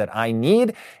information that I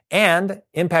need, and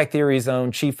Impact Theory's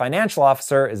own chief financial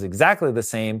officer is exactly the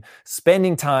same,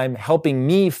 spending time helping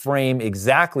me frame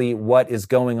exactly what is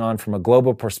going on from a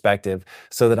global perspective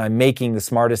so that I'm making the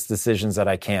smartest decisions that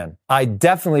I can. I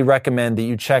definitely recommend that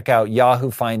you check out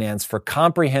Yahoo Finance for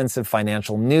comprehensive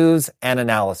financial news and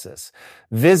analysis.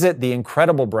 Visit the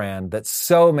incredible brand that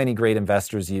so many great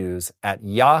investors use at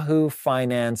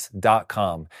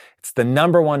yahoofinance.com. It's the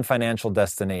 #1 financial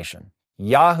destination.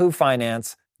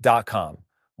 yahoofinance.com.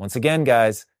 Once again,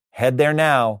 guys, head there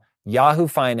now,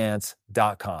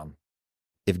 yahoofinance.com.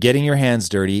 If getting your hands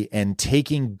dirty and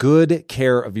taking good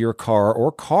care of your car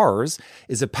or cars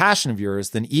is a passion of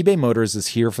yours, then eBay Motors is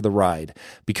here for the ride.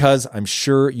 Because I'm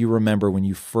sure you remember when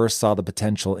you first saw the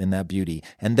potential in that beauty.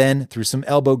 And then through some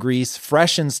elbow grease,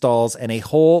 fresh installs, and a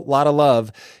whole lot of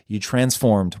love, you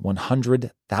transformed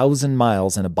 100,000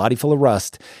 miles and a body full of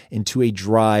rust into a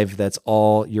drive that's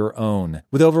all your own.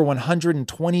 With over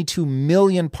 122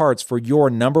 million parts for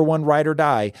your #1 ride or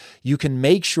die, you can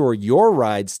make sure your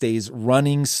ride stays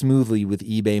running smoothly with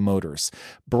eBay Motors.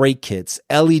 Brake kits,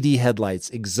 LED headlights,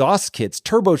 exhaust kits,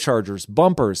 turbochargers,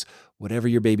 bumpers, whatever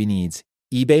your baby needs,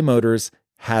 eBay Motors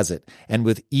has it. And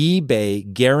with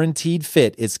eBay Guaranteed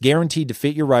Fit, it's guaranteed to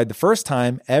fit your ride the first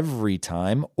time, every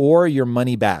time, or your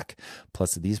money back.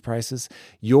 Plus, at these prices,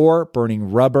 you're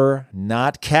burning rubber,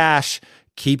 not cash.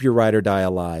 Keep your ride or die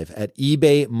alive at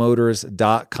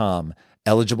ebaymotors.com.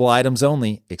 Eligible items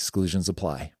only. Exclusions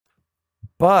apply.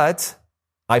 But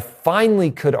I finally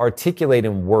could articulate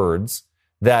in words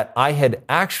that I had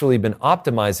actually been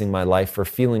optimizing my life for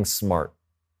feeling smart.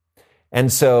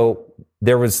 And so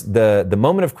there was the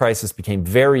moment of crisis became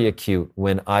very acute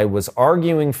when I was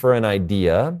arguing for an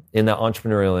idea in the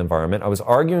entrepreneurial environment. I was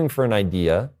arguing for an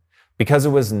idea because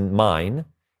it was mine,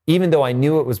 even though I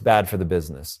knew it was bad for the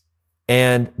business.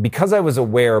 And because I was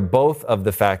aware both of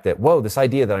the fact that, whoa, this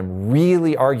idea that I'm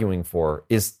really arguing for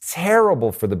is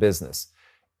terrible for the business,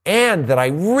 and that I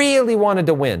really wanted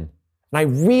to win. And I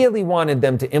really wanted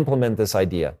them to implement this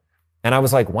idea. And I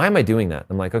was like, why am I doing that?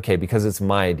 I'm like, okay, because it's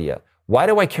my idea. Why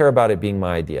do I care about it being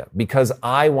my idea? Because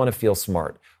I want to feel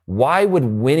smart. Why would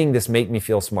winning this make me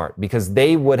feel smart? Because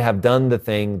they would have done the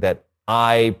thing that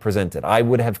I presented. I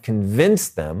would have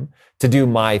convinced them to do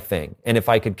my thing. And if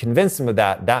I could convince them of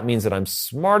that, that means that I'm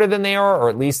smarter than they are, or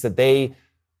at least that they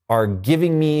are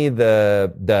giving me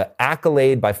the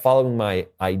accolade by following my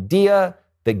idea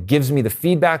that gives me the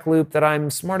feedback loop that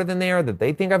I'm smarter than they are, that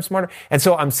they think I'm smarter. And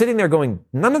so I'm sitting there going,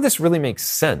 none of this really makes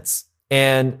sense.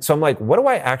 And so I'm like, what do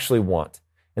I actually want?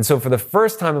 And so for the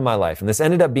first time in my life, and this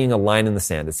ended up being a line in the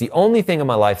sand, it's the only thing in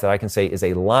my life that I can say is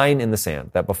a line in the sand,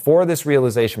 that before this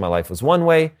realization, my life was one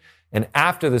way. And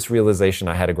after this realization,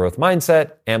 I had a growth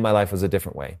mindset and my life was a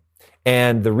different way.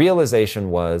 And the realization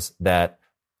was that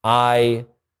I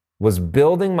was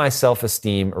building my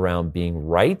self-esteem around being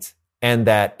right, and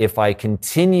that if I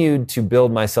continued to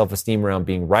build my self-esteem around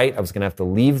being right, I was going to have to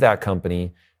leave that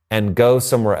company and go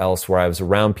somewhere else where I was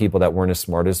around people that weren't as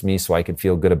smart as me so I could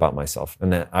feel good about myself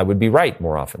and that I would be right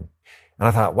more often. And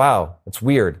I thought, wow, that's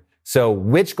weird. So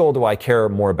which goal do I care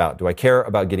more about? Do I care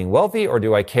about getting wealthy or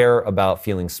do I care about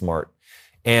feeling smart?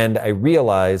 And I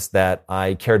realized that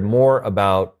I cared more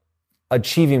about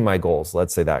achieving my goals.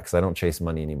 Let's say that, because I don't chase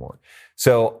money anymore.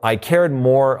 So I cared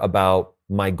more about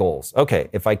my goals. Okay,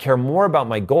 if I care more about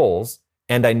my goals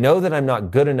and I know that I'm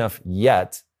not good enough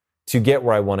yet to get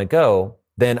where I want to go,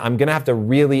 then I'm going to have to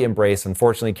really embrace,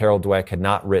 unfortunately, Carol Dweck had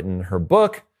not written her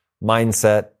book,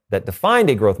 Mindset, that defined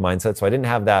a growth mindset. So I didn't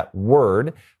have that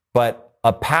word, but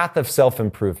a path of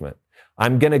self-improvement.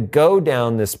 I'm going to go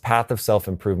down this path of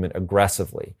self-improvement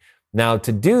aggressively. Now,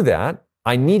 to do that,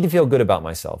 I need to feel good about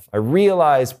myself. I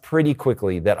realized pretty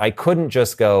quickly that I couldn't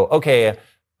just go, okay,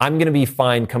 I'm going to be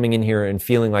fine coming in here and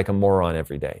feeling like a moron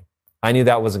every day. I knew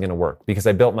that wasn't going to work because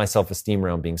I built my self-esteem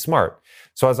around being smart.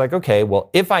 So I was like, okay,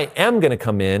 well, if I am going to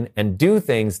come in and do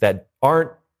things that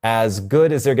aren't as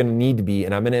good as they're going to need to be,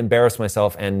 and I'm going to embarrass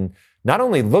myself and not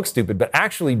only look stupid, but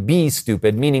actually be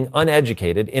stupid, meaning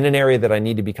uneducated in an area that I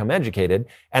need to become educated,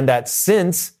 and that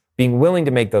since being willing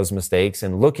to make those mistakes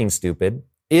and looking stupid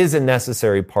is a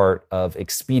necessary part of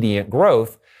expedient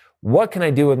growth, what can I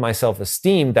do with my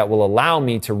self-esteem that will allow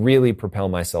me to really propel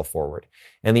myself forward?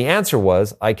 And the answer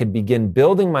was I could begin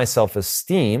building my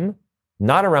self-esteem,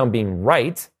 not around being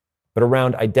right, but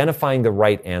around identifying the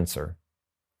right answer.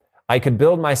 I could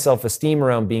build my self-esteem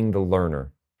around being the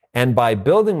learner. And by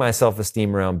building my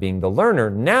self-esteem around being the learner,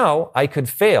 now I could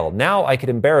fail. Now I could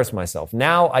embarrass myself.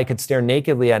 Now I could stare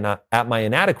nakedly at my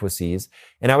inadequacies,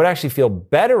 and I would actually feel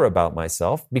better about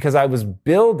myself because I was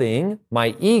building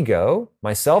my ego,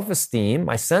 my self-esteem,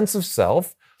 my sense of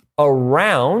self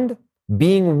around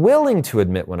being willing to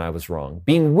admit when I was wrong,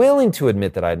 being willing to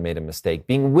admit that I had made a mistake,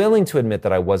 being willing to admit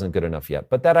that I wasn't good enough yet,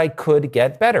 but that I could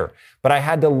get better. But I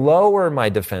had to lower my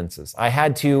defenses. I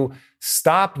had to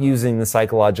stop using the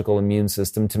psychological immune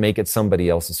system to make it somebody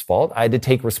else's fault. I had to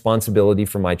take responsibility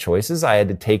for my choices. I had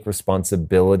to take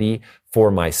responsibility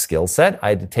for my skill set. I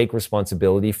had to take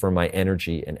responsibility for my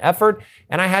energy and effort,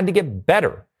 and I had to get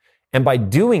better. And by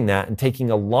doing that and taking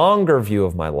a longer view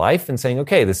of my life and saying,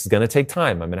 okay, this is going to take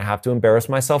time. I'm going to have to embarrass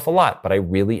myself a lot, but I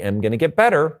really am going to get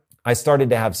better. I started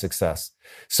to have success.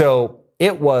 So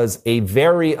it was a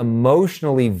very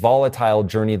emotionally volatile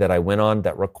journey that I went on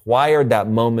that required that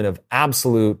moment of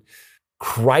absolute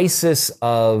crisis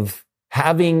of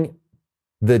having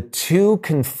the two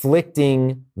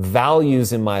conflicting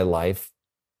values in my life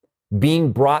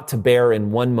being brought to bear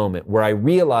in one moment where I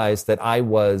realized that I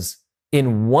was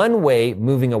in one way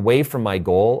moving away from my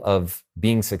goal of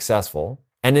being successful,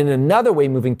 and in another way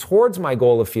moving towards my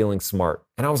goal of feeling smart.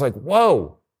 And I was like,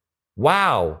 whoa,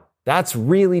 wow, that's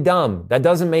really dumb. That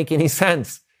doesn't make any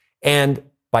sense. And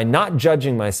by not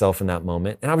judging myself in that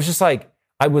moment, and I was just like,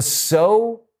 I was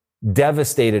so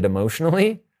devastated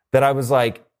emotionally that I was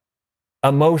like,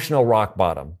 emotional rock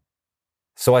bottom.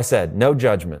 So I said, no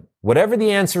judgment. Whatever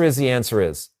the answer is, the answer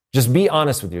is. Just be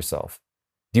honest with yourself.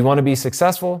 Do you want to be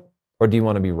successful? Or do you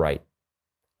want to be right?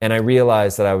 And I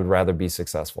realized that I would rather be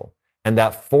successful. And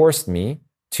that forced me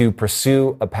to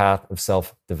pursue a path of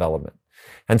self-development.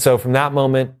 And so from that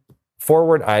moment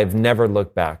forward, I've never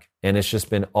looked back. And it's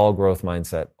just been all growth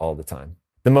mindset all the time.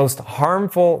 The most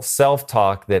harmful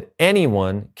self-talk that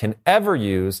anyone can ever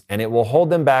use, and it will hold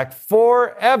them back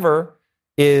forever,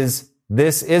 is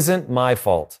this isn't my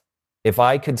fault. If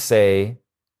I could say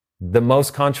the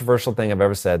most controversial thing I've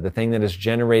ever said, the thing that has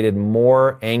generated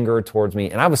more anger towards me,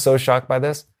 and I was so shocked by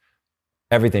this,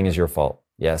 everything is your fault.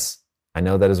 Yes, I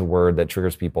know that is a word that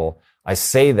triggers people. I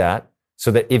say that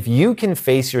so that if you can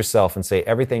face yourself and say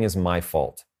everything is my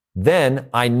fault, then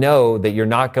I know that you're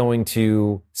not going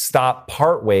to stop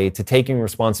partway to taking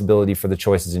responsibility for the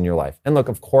choices in your life. And look,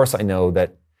 of course, I know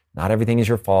that not everything is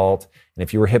your fault. And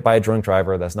if you were hit by a drunk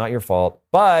driver, that's not your fault.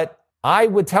 But I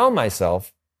would tell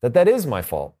myself that that is my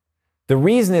fault. The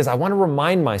reason is I want to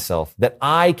remind myself that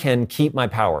I can keep my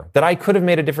power, that I could have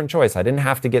made a different choice. I didn't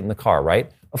have to get in the car, right?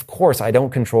 Of course, I don't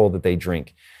control that they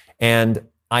drink. And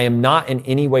I am not in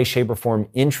any way, shape, or form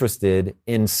interested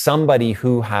in somebody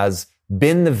who has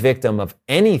been the victim of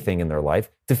anything in their life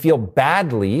to feel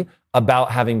badly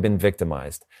about having been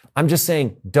victimized. I'm just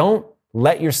saying, don't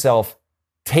let yourself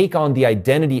take on the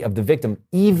identity of the victim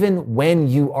even when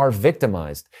you are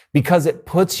victimized, because it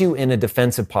puts you in a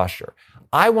defensive posture.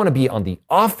 I want to be on the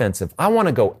offensive. I want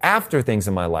to go after things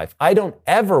in my life. I don't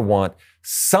ever want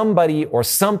somebody or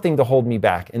something to hold me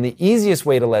back. And the easiest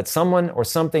way to let someone or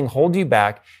something hold you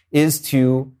back is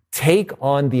to take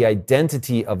on the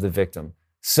identity of the victim.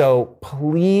 So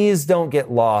please don't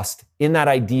get lost in that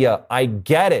idea. I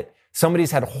get it.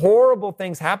 Somebody's had horrible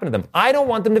things happen to them. I don't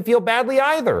want them to feel badly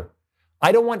either.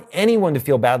 I don't want anyone to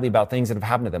feel badly about things that have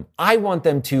happened to them. I want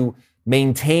them to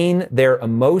maintain their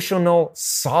emotional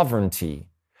sovereignty,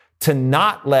 to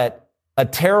not let a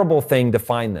terrible thing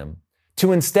define them.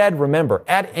 To instead remember,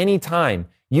 at any time,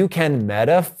 you can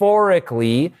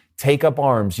metaphorically take up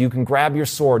arms. You can grab your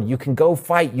sword. You can go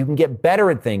fight. You can get better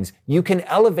at things. You can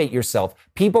elevate yourself.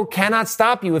 People cannot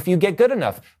stop you if you get good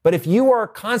enough. But if you are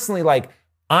constantly like,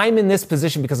 I'm in this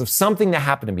position because of something that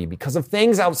happened to me, because of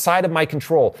things outside of my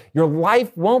control, your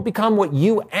life won't become what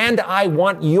you and I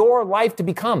want your life to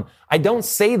become. I don't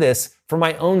say this for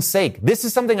my own sake. This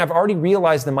is something I've already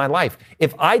realized in my life.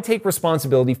 If I take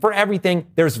responsibility for everything,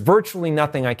 there's virtually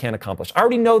nothing I can't accomplish. I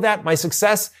already know that. My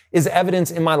success is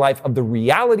evidence in my life of the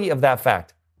reality of that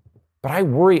fact. But I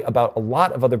worry about a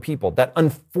lot of other people that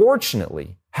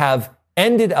unfortunately have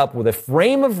ended up with a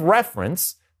frame of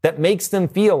reference that makes them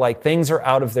feel like things are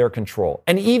out of their control.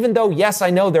 And even though, yes, I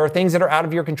know there are things that are out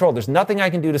of your control, there's nothing I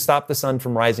can do to stop the sun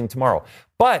from rising tomorrow.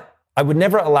 But I would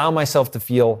never allow myself to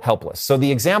feel helpless. So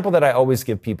the example that I always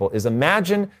give people is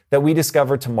imagine that we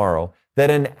discover tomorrow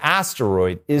that an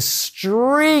asteroid is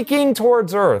streaking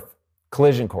towards Earth.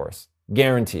 Collision course,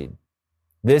 guaranteed.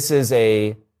 This is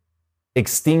a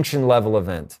extinction level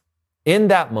event. In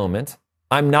that moment,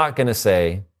 I'm not going to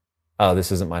say, oh,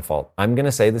 this isn't my fault. I'm going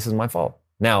to say this is my fault.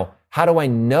 Now, how do I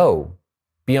know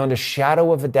beyond a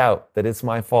shadow of a doubt that it's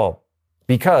my fault?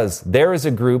 Because there is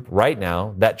a group right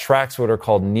now that tracks what are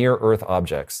called near-Earth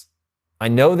objects. I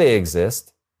know they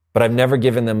exist, but I've never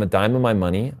given them a dime of my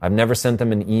money. I've never sent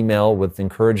them an email with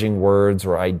encouraging words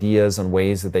or ideas on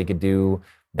ways that they could do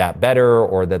that better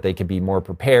or that they could be more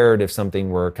prepared if something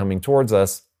were coming towards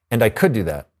us. And I could do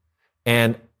that.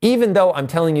 And even though I'm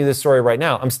telling you this story right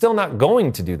now, I'm still not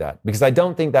going to do that because I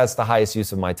don't think that's the highest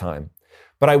use of my time.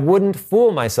 But I wouldn't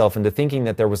fool myself into thinking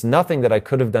that there was nothing that I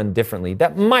could have done differently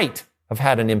that might have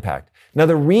had an impact. Now,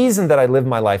 the reason that I live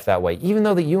my life that way, even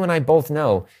though that you and I both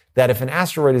know that if an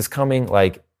asteroid is coming,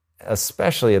 like,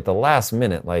 especially at the last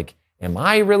minute, like, am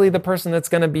I really the person that's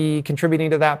going to be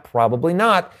contributing to that? Probably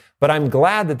not. But I'm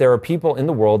glad that there are people in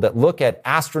the world that look at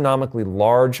astronomically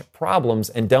large problems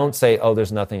and don't say, oh,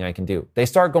 there's nothing I can do. They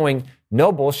start going,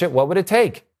 no bullshit, what would it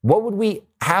take? What would we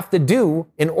have to do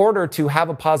in order to have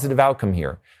a positive outcome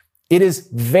here? It is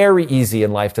very easy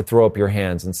in life to throw up your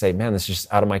hands and say, man, this is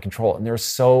just out of my control. And there are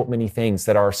so many things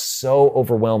that are so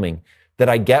overwhelming that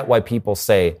I get why people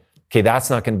say, okay, that's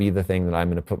not going to be the thing that I'm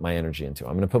going to put my energy into.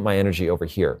 I'm going to put my energy over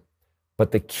here.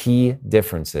 But the key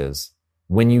difference is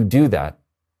when you do that,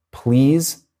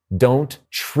 please don't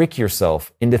trick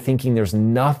yourself into thinking there's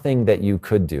nothing that you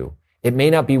could do. It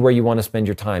may not be where you want to spend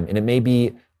your time, and it may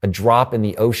be a drop in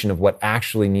the ocean of what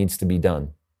actually needs to be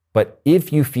done. But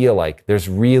if you feel like there's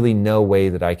really no way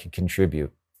that I could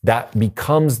contribute, that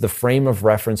becomes the frame of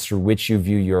reference through which you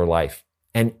view your life.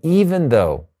 And even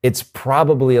though it's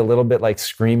probably a little bit like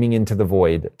screaming into the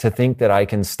void to think that I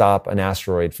can stop an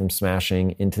asteroid from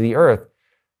smashing into the Earth,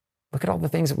 look at all the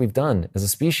things that we've done as a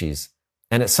species.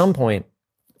 And at some point,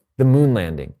 the moon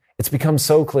landing, it's become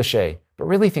so cliche, but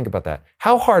really think about that.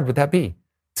 How hard would that be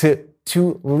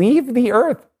to leave the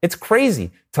Earth? It's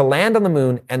crazy to land on the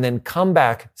moon and then come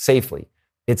back safely.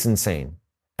 It's insane.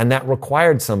 And that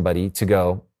required somebody to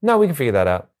go, no, we can figure that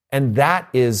out. And that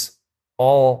is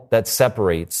all that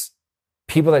separates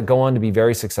people that go on to be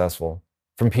very successful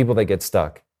from people that get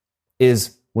stuck,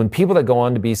 is when people that go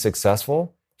on to be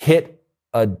successful hit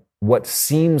what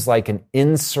seems like an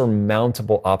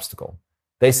insurmountable obstacle.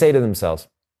 They say to themselves,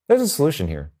 there's a solution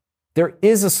here. There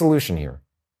is a solution here.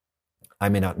 I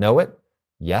may not know it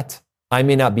yet. I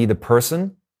may not be the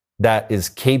person that is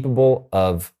capable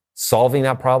of solving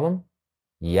that problem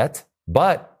yet,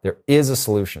 but there is a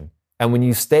solution. And when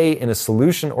you stay in a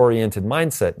solution-oriented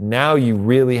mindset, now you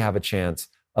really have a chance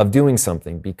of doing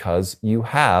something because you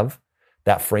have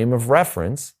that frame of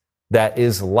reference that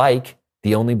is like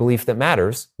the only belief that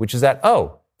matters, which is that,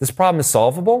 oh, this problem is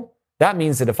solvable. That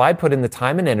means that if I put in the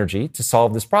time and energy to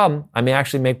solve this problem, I may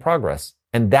actually make progress.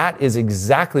 And that is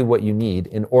exactly what you need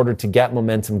in order to get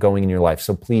momentum going in your life.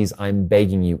 So please, I'm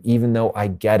begging you, even though I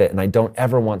get it and I don't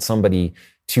ever want somebody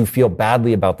to feel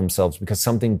badly about themselves because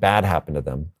something bad happened to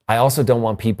them, I also don't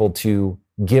want people to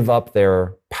give up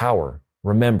their power.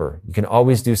 Remember, you can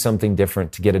always do something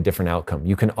different to get a different outcome.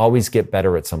 You can always get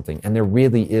better at something. And there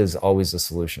really is always a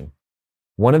solution.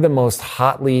 One of the most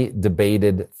hotly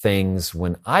debated things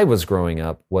when I was growing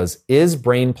up was, is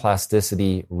brain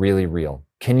plasticity really real?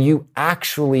 Can you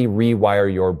actually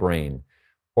rewire your brain?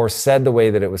 Or said the way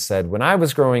that it was said when I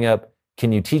was growing up,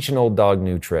 can you teach an old dog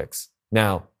new tricks?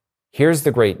 Now, here's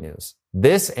the great news.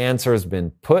 This answer has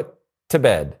been put to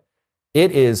bed.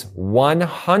 It is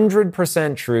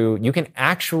 100% true. You can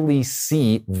actually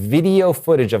see video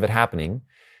footage of it happening.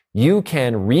 You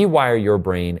can rewire your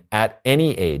brain at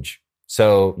any age.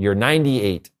 So you're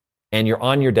 98 and you're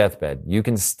on your deathbed. You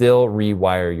can still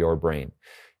rewire your brain.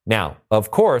 Now, of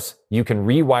course, you can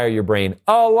rewire your brain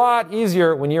a lot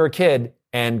easier when you're a kid,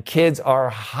 and kids are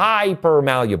hyper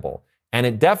malleable. And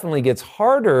it definitely gets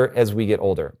harder as we get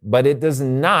older, but it does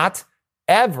not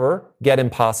ever get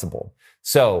impossible.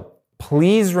 So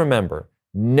please remember,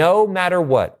 no matter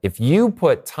what, if you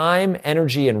put time,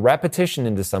 energy, and repetition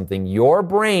into something, your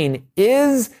brain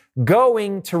is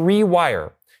going to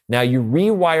rewire. Now, you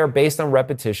rewire based on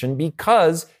repetition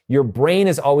because your brain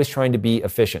is always trying to be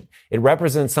efficient. It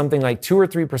represents something like 2 or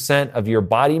 3% of your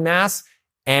body mass,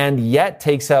 and yet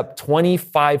takes up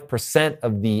 25%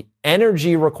 of the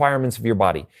energy requirements of your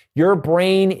body. Your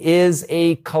brain is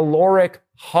a caloric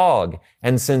hog.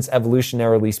 And since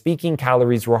evolutionarily speaking,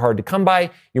 calories were hard to come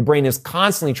by, your brain is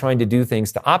constantly trying to do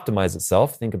things to optimize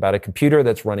itself. Think about a computer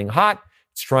that's running hot.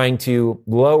 It's trying to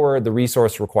lower the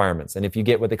resource requirements. And if you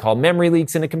get what they call memory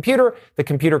leaks in a computer, the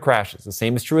computer crashes. The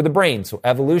same is true of the brain. So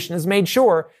evolution has made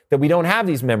sure that we don't have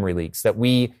these memory leaks, that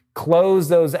we close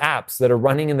those apps that are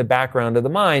running in the background of the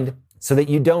mind so that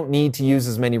you don't need to use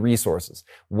as many resources.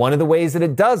 One of the ways that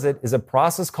it does it is a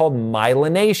process called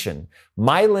myelination.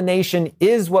 Myelination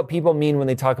is what people mean when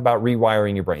they talk about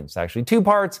rewiring your brain. It's actually 2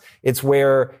 parts. It's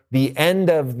where the end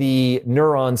of the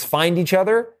neurons find each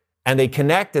other and they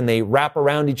connect and they wrap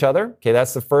around each other. Okay,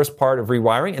 that's the first part of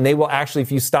rewiring. And they will actually,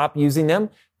 if you stop using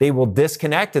them, they will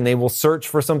disconnect and they will search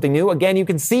for something new. Again, you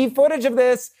can see footage of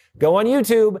this. Go on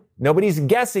YouTube. Nobody's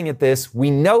guessing at this. We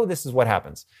know this is what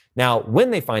happens. Now,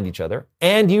 when they find each other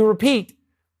and you repeat,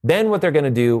 then what they're going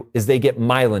to do is they get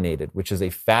myelinated, which is a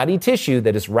fatty tissue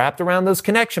that is wrapped around those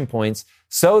connection points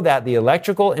so that the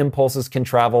electrical impulses can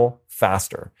travel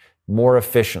faster, more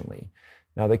efficiently.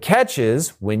 Now, the catch is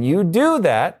when you do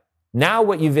that, now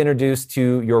what you've introduced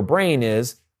to your brain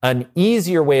is an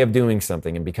easier way of doing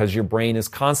something. And because your brain is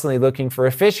constantly looking for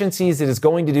efficiencies, it is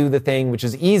going to do the thing which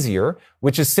is easier,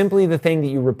 which is simply the thing that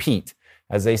you repeat.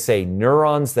 As they say,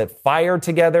 neurons that fire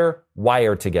together,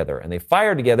 wire together. And they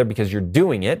fire together because you're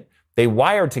doing it. They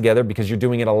wire together because you're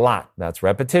doing it a lot. That's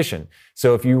repetition.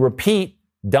 So if you repeat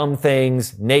dumb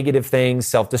things, negative things,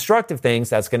 self-destructive things,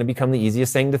 that's going to become the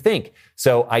easiest thing to think.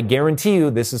 So I guarantee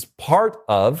you this is part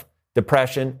of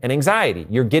depression and anxiety.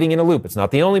 You're getting in a loop. It's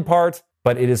not the only part,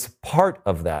 but it is part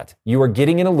of that. You are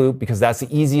getting in a loop because that's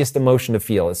the easiest emotion to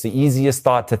feel. It's the easiest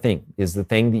thought to think, is the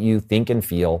thing that you think and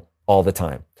feel all the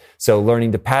time. So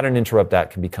learning to pattern interrupt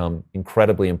that can become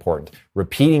incredibly important.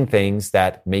 Repeating things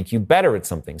that make you better at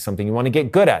something you want to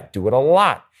get good at, do it a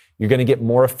lot. You're going to get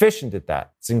more efficient at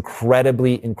that. It's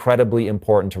incredibly, incredibly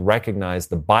important to recognize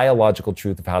the biological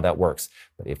truth of how that works.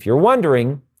 But if you're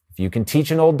wondering if you can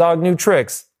teach an old dog new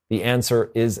tricks, the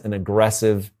answer is an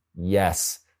aggressive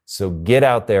yes. So get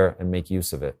out there and make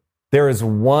use of it. There is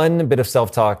one bit of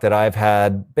self-talk that I've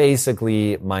had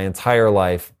basically my entire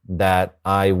life that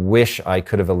I wish I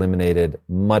could have eliminated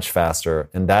much faster,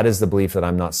 and that is the belief that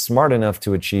I'm not smart enough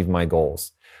to achieve my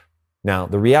goals. Now,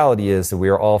 the reality is that we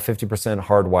are all 50%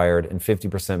 hardwired and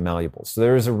 50% malleable. So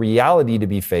there is a reality to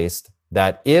be faced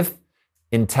that if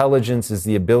intelligence is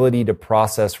the ability to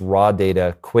process raw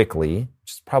data quickly,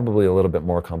 which is probably a little bit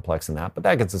more complex than that, but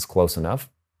that gets us close enough,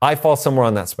 I fall somewhere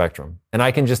on that spectrum. And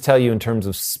I can just tell you in terms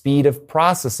of speed of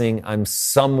processing, I'm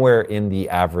somewhere in the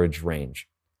average range.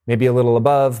 Maybe a little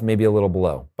above, maybe a little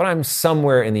below, but I'm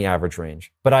somewhere in the average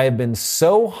range. But I have been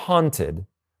so haunted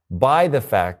by the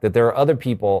fact that there are other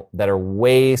people that are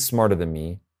way smarter than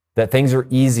me, that things are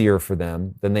easier for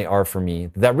them than they are for me.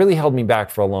 That really held me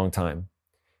back for a long time.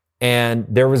 And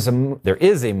there is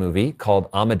a movie called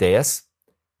Amadeus,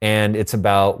 and it's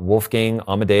about Wolfgang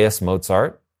Amadeus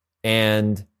Mozart.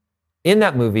 And in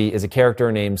that movie is a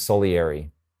character named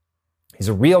Salieri. He's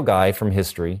a real guy from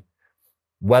history.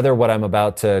 Whether what I'm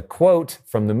about to quote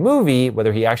from the movie,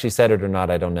 whether he actually said it or not,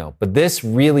 I don't know. But this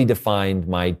really defined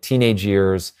my teenage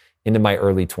years into my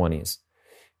early 20s.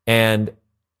 And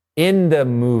in the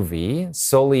movie,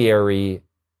 Salieri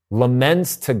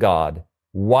laments to God,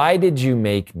 "Why did you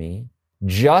make me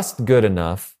just good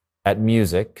enough at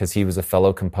music?" Because he was a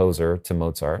fellow composer to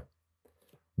Mozart.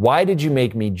 "Why did you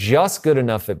make me just good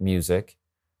enough at music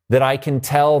that I can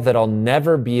tell that I'll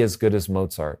never be as good as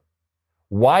Mozart?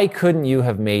 why couldn't you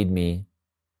have made me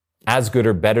as good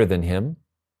or better than him?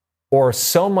 Or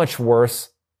so much worse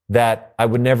that I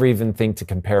would never even think to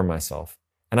compare myself.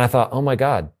 And I thought, oh my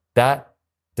God, that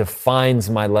defines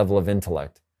my level of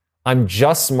intellect. I'm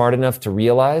just smart enough to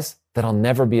realize that I'll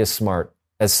never be as smart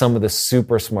as some of the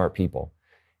super smart people.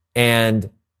 And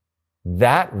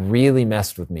that really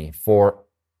messed with me for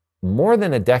more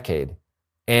than a decade.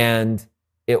 And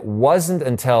it wasn't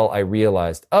until I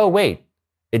realized, oh, wait,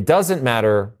 it doesn't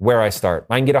matter where I start.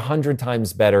 I can get 100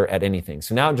 times better at anything.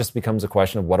 So now it just becomes a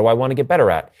question of what do I want to get better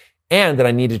at? And that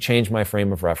I need to change my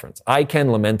frame of reference. I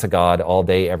can lament to God all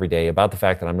day, every day about the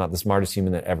fact that I'm not the smartest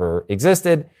human that ever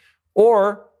existed,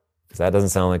 or, because that doesn't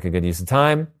sound like a good use of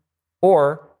time,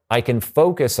 or I can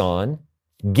focus on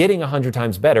getting 100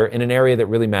 times better in an area that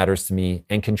really matters to me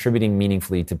and contributing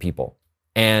meaningfully to people.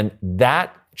 And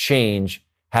that change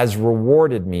has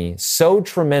rewarded me so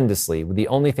tremendously with the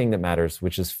only thing that matters,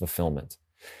 which is fulfillment.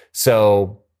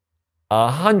 So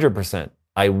 100%,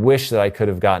 I wish that I could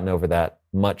have gotten over that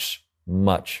much,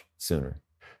 much sooner.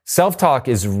 Self-talk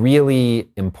is really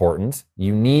important.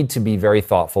 You need to be very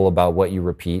thoughtful about what you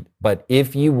repeat. But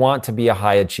if you want to be a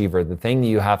high achiever, the thing that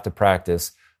you have to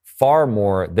practice far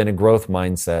more than a growth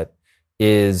mindset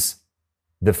is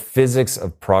the physics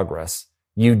of progress.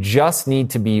 You just need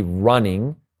to be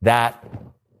running that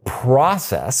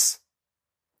process,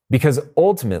 because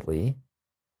ultimately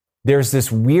there's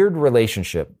this weird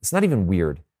relationship. It's not even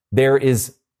weird. There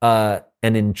is an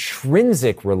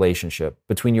intrinsic relationship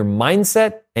between your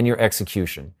mindset and your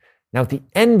execution. Now, at the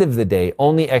end of the day,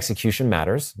 only execution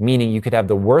matters, meaning you could have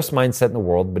the worst mindset in the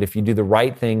world, but if you do the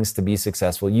right things to be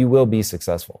successful, you will be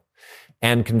successful.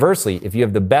 And conversely, if you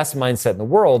have the best mindset in the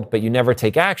world, but you never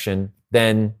take action,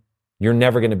 then you're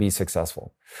never going to be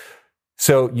successful.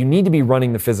 So you need to be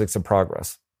running the physics of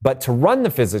progress. But to run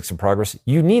the physics of progress,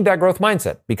 you need that growth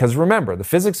mindset. Because remember, the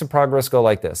physics of progress go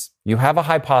like this. You have a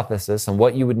hypothesis on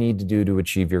what you would need to do to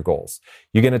achieve your goals.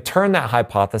 You're going to turn that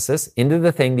hypothesis into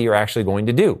the thing that you're actually going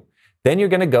to do. Then you're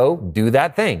going to go do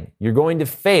that thing. You're going to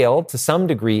fail to some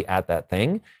degree at that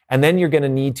thing. And then you're going to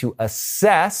need to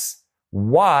assess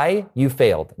why you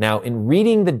failed. Now, in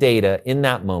reading the data in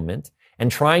that moment and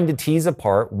trying to tease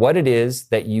apart what it is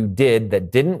that you did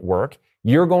that didn't work,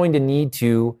 you're going to need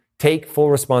to take full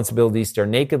responsibility, stare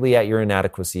nakedly at your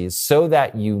inadequacies so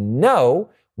that you know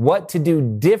what to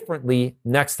do differently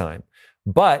next time.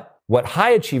 But what high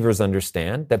achievers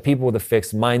understand that people with a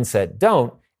fixed mindset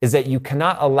don't is that you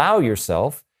cannot allow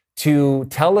yourself to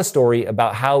tell a story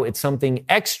about how it's something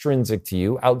extrinsic to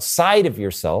you outside of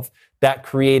yourself that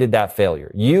created that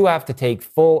failure. You have to take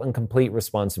full and complete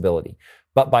responsibility.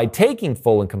 But by taking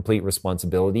full and complete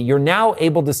responsibility, you're now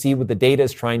able to see what the data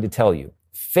is trying to tell you.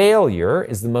 Failure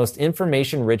is the most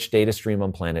information-rich data stream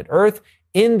on planet Earth.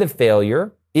 In the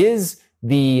failure is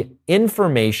the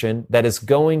information that is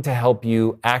going to help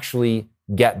you actually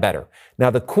get better. Now,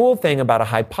 the cool thing about a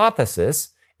hypothesis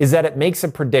is that it makes a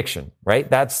prediction, right?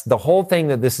 That's the whole thing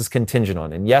that this is contingent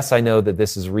on. And yes, I know that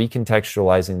this is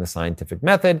recontextualizing the scientific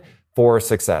method for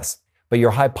success. But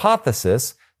your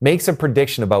hypothesis makes a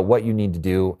prediction about what you need to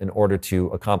do in order to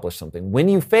accomplish something. When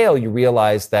you fail, you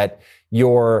realize that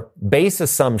your base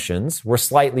assumptions were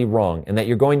slightly wrong and that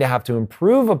you're going to have to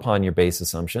improve upon your base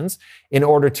assumptions in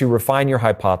order to refine your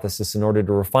hypothesis, in order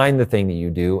to refine the thing that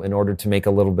you do, in order to make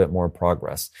a little bit more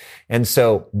progress. And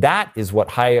so that is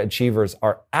what high achievers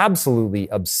are absolutely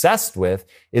obsessed with,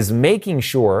 is making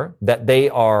sure that they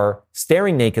are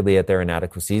staring nakedly at their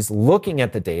inadequacies, looking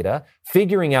at the data,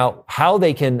 figuring out how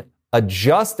they can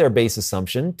adjust their base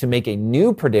assumption to make a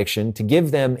new prediction to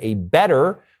give them a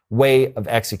better way of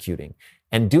executing.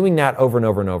 And doing that over and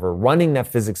over and over, running that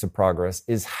physics of progress,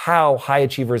 is how high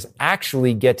achievers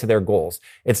actually get to their goals.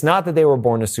 It's not that they were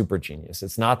born a super genius.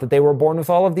 It's not that they were born with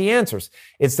all of the answers.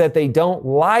 It's that they don't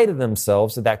lie to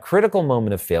themselves at that critical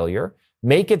moment of failure,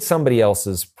 make it somebody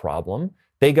else's problem.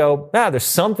 They go, there's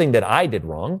something that I did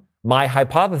wrong. My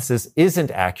hypothesis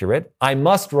isn't accurate. I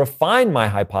must refine my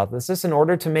hypothesis in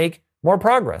order to make more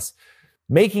progress.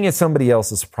 Making it somebody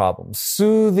else's problem,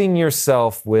 soothing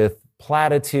yourself with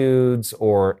platitudes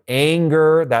or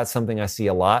anger. That's something I see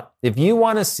a lot. If you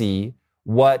want to see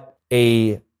what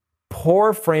a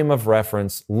poor frame of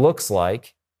reference looks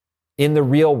like in the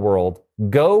real world,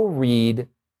 go read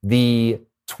the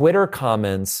Twitter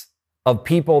comments of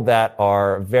people that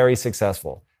are very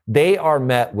successful. They are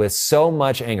met with so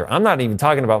much anger. I'm not even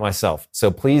talking about myself, so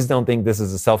please don't think this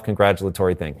is a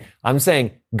self-congratulatory thing. I'm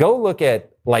saying go look at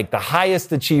like the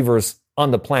highest achievers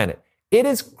on the planet. It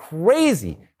is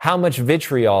crazy how much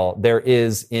vitriol there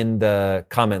is in the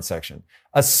comment section,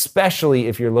 especially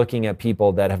if you're looking at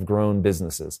people that have grown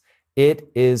businesses. It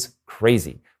is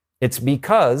crazy. It's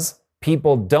because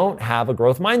people don't have a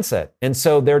growth mindset. And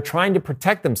so they're trying to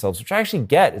protect themselves, which I actually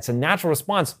get. It's a natural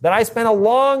response that I spent a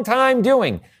long time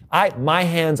doing. My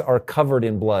hands are covered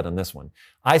in blood on this one.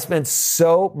 I spent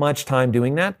so much time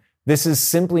doing that. This is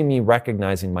simply me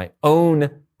recognizing my own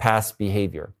past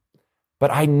behavior. But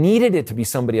I needed it to be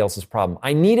somebody else's problem.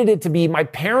 I needed it to be my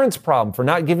parents' problem for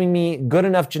not giving me good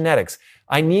enough genetics.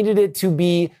 I needed it to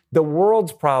be the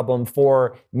world's problem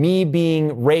for me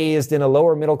being raised in a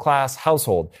lower middle class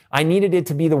household. I needed it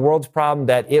to be the world's problem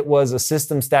that it was a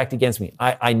system stacked against me.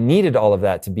 I needed all of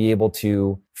that to be able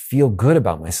to feel good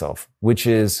about myself, which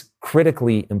is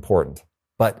critically important.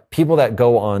 But people that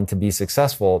go on to be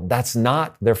successful, that's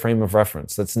not their frame of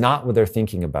reference. That's not what they're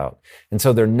thinking about. And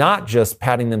so they're not just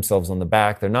patting themselves on the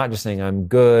back. They're not just saying, I'm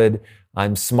good,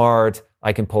 I'm smart,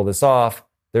 I can pull this off.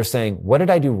 They're saying, what did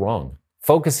I do wrong?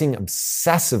 Focusing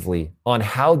obsessively on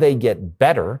how they get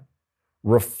better,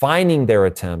 refining their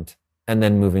attempt, and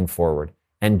then moving forward,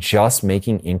 and just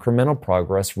making incremental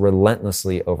progress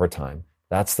relentlessly over time.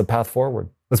 That's the path forward.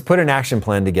 Let's put an action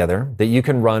plan together that you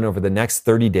can run over the next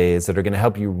 30 days that are going to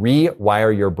help you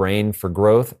rewire your brain for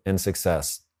growth and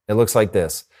success. It looks like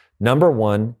this. Number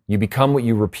one, you become what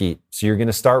you repeat. So you're going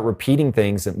to start repeating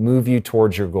things that move you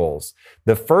towards your goals.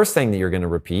 The first thing that you're going to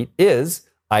repeat is,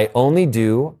 I only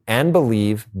do and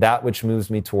believe that which moves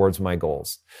me towards my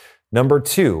goals. Number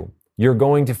two, you're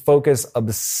going to focus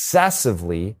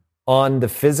obsessively on the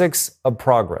physics of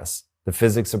progress. The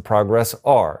physics of progress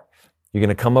are, you're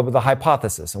going to come up with a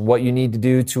hypothesis on what you need to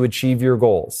do to achieve your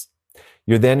goals.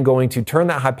 You're then going to turn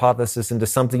that hypothesis into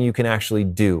something you can actually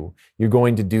do. You're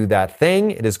going to do that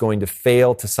thing. It is going to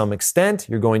fail to some extent.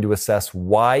 You're going to assess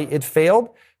why it failed.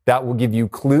 That will give you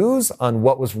clues on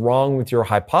what was wrong with your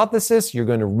hypothesis. You're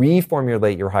going to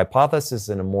reformulate your hypothesis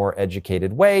in a more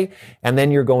educated way. And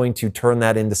then you're going to turn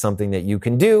that into something that you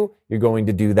can do. You're going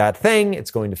to do that thing.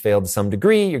 It's going to fail to some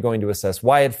degree. You're going to assess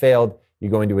why it failed. You're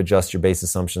going to adjust your base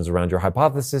assumptions around your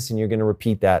hypothesis, and you're going to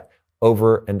repeat that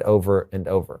over and over and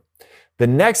over. The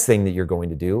next thing that you're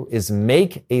going to do is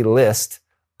make a list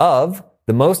of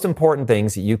the most important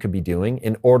things that you could be doing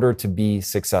in order to be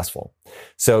successful.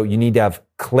 So you need to have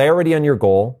clarity on your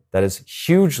goal. That is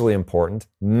hugely important.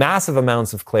 Massive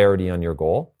amounts of clarity on your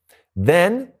goal.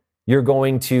 Then you're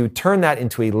going to turn that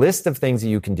into a list of things that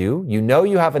you can do. You know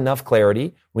you have enough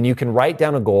clarity when you can write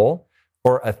down a goal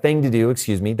or a thing to do,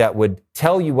 that would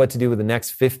tell you what to do with the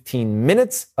next 15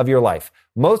 minutes of your life.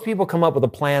 Most people come up with a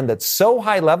plan that's so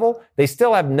high level, they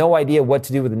still have no idea what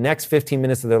to do with the next 15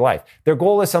 minutes of their life. Their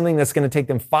goal is something that's going to take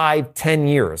them 5, 10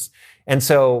 years. And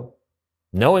so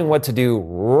knowing what to do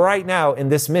right now in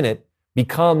this minute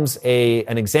becomes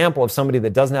an example of somebody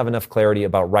that doesn't have enough clarity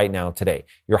about right now today.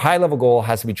 Your high level goal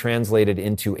has to be translated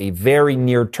into a very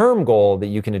near term goal that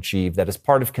you can achieve that is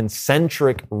part of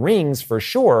concentric rings for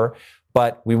sure.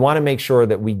 But we want to make sure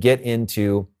that we get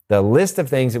into the list of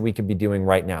things that we could be doing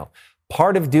right now.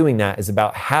 Part of doing that is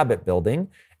about habit building.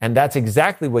 And that's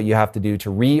exactly what you have to do to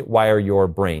rewire your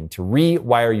brain. To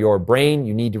rewire your brain,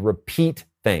 you need to repeat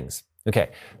things.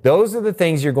 Okay, those are the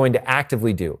things you're going to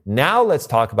actively do. Now let's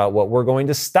talk about what we're going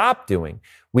to stop doing.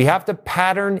 We have to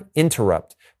pattern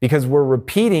interrupt because we're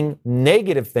repeating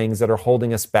negative things that are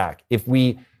holding us back. If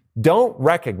we don't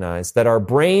recognize that our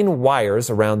brain wires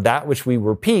around that which we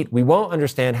repeat, we won't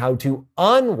understand how to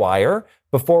unwire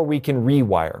before we can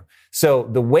rewire. So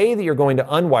the way that you're going to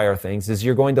unwire things is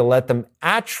you're going to let them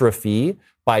atrophy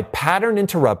by pattern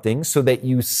interrupting so that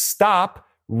you stop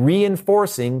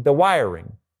reinforcing the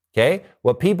wiring. Okay?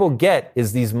 What people get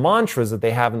is these mantras that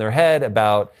they have in their head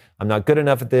about, I'm not good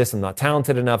enough at this, I'm not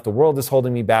talented enough, the world is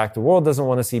holding me back, the world doesn't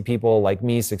want to see people like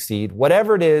me succeed.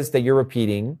 Whatever it is that you're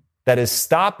repeating that is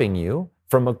stopping you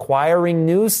from acquiring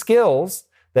new skills,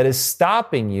 that is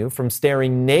stopping you from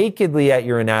staring nakedly at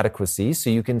your inadequacy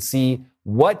so you can see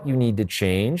what you need to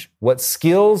change, what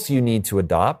skills you need to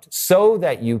adopt so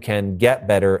that you can get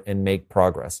better and make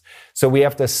progress. So we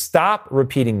have to stop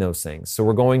repeating those things. So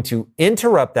we're going to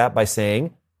interrupt that by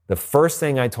saying, the first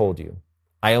thing I told you,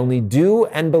 I only do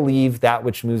and believe that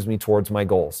which moves me towards my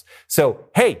goals. So,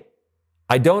 hey,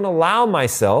 I don't allow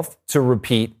myself to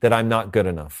repeat that I'm not good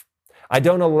enough. I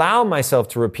don't allow myself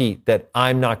to repeat that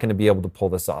I'm not going to be able to pull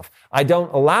this off. I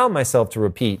don't allow myself to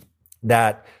repeat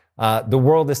that the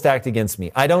world is stacked against me.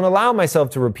 I don't allow myself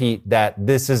to repeat that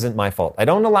this isn't my fault. I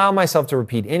don't allow myself to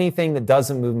repeat anything that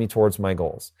doesn't move me towards my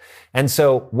goals. And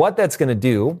so what that's going to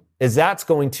do is that's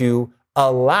going to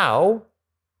allow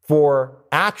for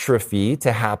atrophy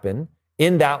to happen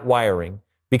in that wiring.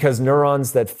 Because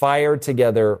neurons that fire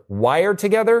together wire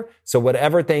together. So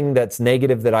whatever thing that's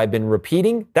negative that I've been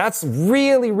repeating, that's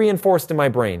really reinforced in my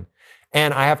brain.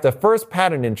 And I have to first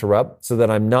pattern interrupt so that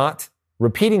I'm not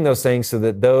repeating those things, so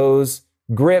that those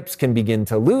grips can begin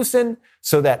to loosen,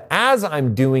 so that as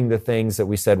I'm doing the things that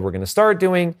we said we're going to start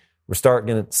doing,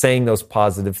 saying those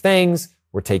positive things,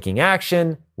 we're taking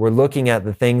action, we're looking at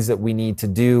the things that we need to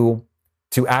do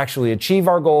to actually achieve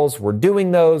our goals, we're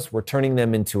doing those, we're turning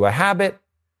them into a habit.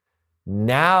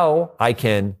 Now I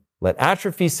can let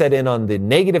atrophy set in on the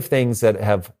negative things that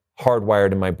have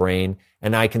hardwired in my brain,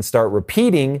 and I can start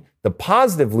repeating the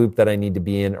positive loop that I need to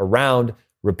be in around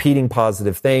repeating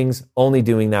positive things, only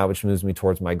doing that which moves me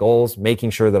towards my goals,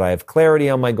 making sure that I have clarity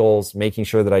on my goals, making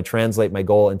sure that I translate my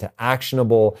goal into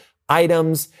actionable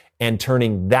items, and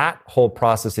turning that whole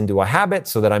process into a habit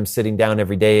so that I'm sitting down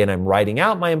every day and I'm writing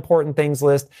out my important things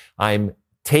list. I'm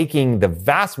taking the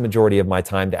vast majority of my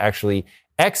time to actually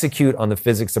execute on the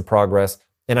physics of progress.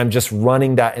 And I'm just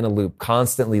running that in a loop,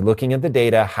 constantly looking at the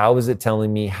data. How is it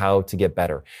telling me how to get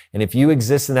better? And if you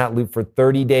exist in that loop for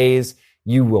 30 days,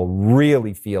 you will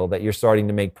really feel that you're starting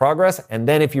to make progress. And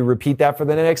then if you repeat that for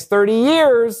the next 30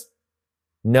 years,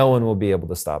 no one will be able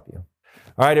to stop you.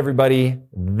 All right, everybody,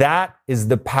 that is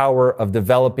the power of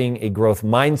developing a growth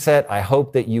mindset. I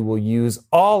hope that you will use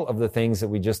all of the things that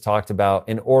we just talked about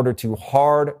in order to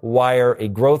hardwire a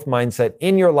growth mindset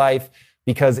in your life,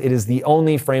 because it is the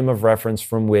only frame of reference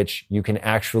from which you can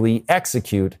actually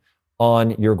execute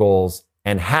on your goals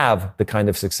and have the kind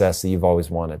of success that you've always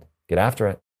wanted. Get after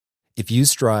it. If you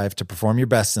strive to perform your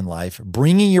best in life,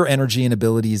 bringing your energy and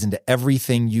abilities into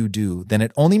everything you do, then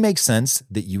it only makes sense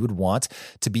that you would want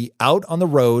to be out on the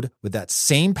road with that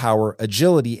same power,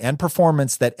 agility, and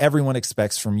performance that everyone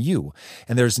expects from you.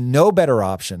 And there's no better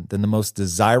option than the most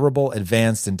desirable,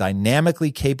 advanced, and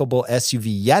dynamically capable SUV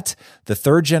yet, the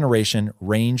third generation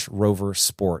Range Rover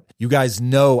Sport. You guys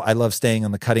know I love staying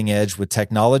on the cutting edge with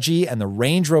technology, and the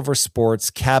Range Rover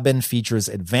Sport's cabin features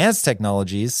advanced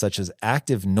technologies such as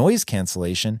active noise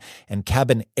cancellation and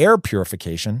cabin air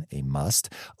purification, a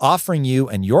must, offering you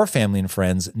and your family and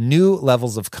friends new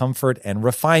levels of comfort and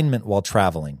refinement while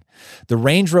traveling. The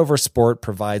Range Rover Sport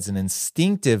provides an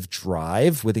instinctive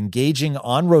drive with engaging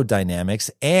on-road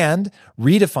dynamics and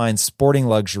redefines sporting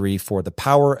luxury for the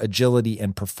power, agility,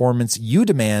 and performance you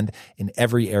demand in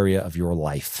every area of your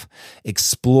life.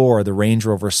 Explore the Range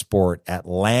Rover Sport at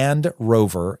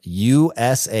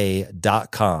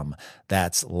LandRoverUSA.com.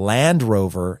 That's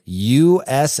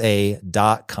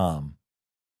LandRoverUSA.com.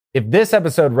 If this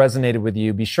episode resonated with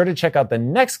you, be sure to check out the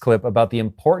next clip about the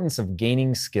importance of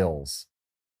gaining skills.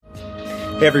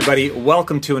 Hey everybody,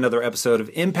 welcome to another episode of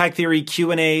Impact Theory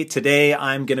Q&A. Today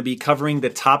I'm going to be covering the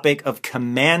topic of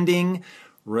commanding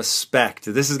respect.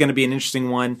 This is going to be an interesting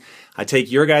one. I take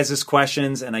your guys'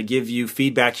 questions and I give you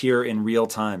feedback here in real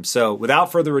time. So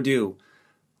without further ado,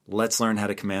 let's learn how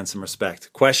to command some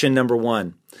respect. Question number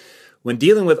 1. When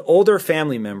dealing with older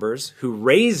family members who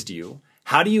raised you,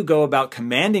 how do you go about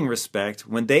commanding respect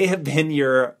when they have been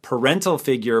your parental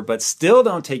figure but still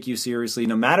don't take you seriously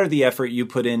no matter the effort you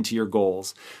put into your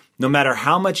goals? No matter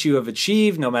how much you have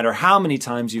achieved, no matter how many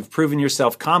times you've proven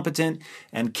yourself competent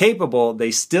and capable,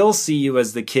 they still see you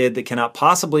as the kid that cannot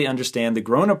possibly understand the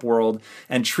grown-up world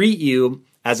and treat you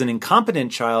as an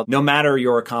incompetent child, no matter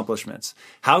your accomplishments.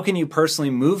 How can you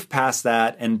personally move past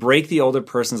that and break the older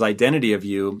person's identity of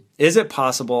you? Is it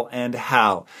possible, and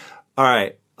how? All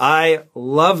right. I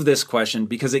love this question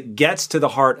because it gets to the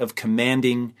heart of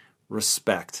commanding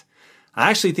respect. I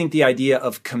actually think the idea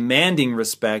of commanding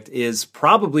respect is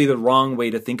probably the wrong way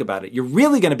to think about it. You're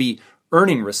really going to be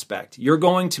earning respect. You're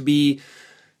going to be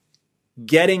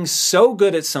getting so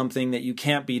good at something that you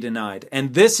can't be denied.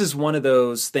 And this is one of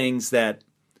those things that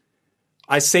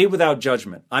I say without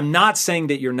judgment. I'm not saying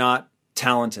that you're not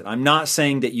talented. I'm not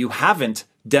saying that you haven't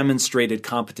demonstrated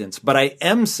competence, but I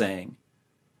am saying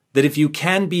that if you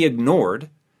can be ignored,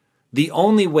 the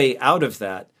only way out of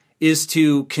that is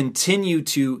to continue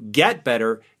to get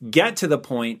better, get to the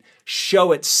point,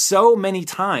 show it so many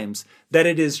times that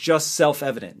it is just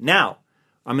self-evident. Now,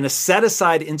 I'm going to set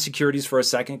aside insecurities for a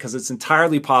second because it's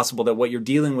entirely possible that what you're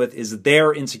dealing with is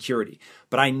their insecurity.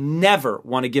 But I never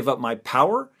want to give up my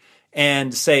power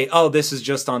and say, oh, this is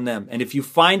just on them. And if you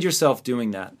find yourself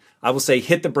doing that, I will say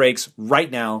hit the brakes right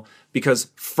now,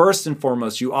 because first and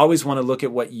foremost, you always want to look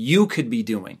at what you could be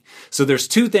doing. So there's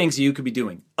two things you could be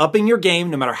doing. Upping your game,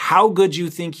 no matter how good you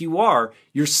think you are,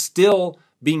 you're still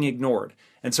being ignored.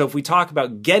 And so if we talk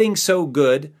about getting so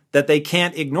good that they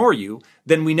can't ignore you,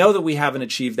 then we know that we haven't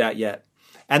achieved that yet.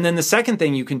 And then the second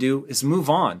thing you can do is move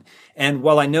on. And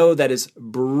while I know that is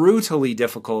brutally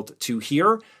difficult to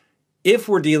hear, if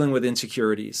we're dealing with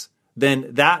insecurities, then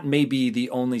that may be the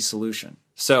only solution.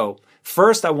 So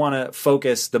first, I want to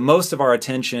focus the most of our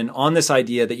attention on this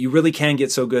idea that you really can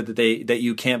get so good that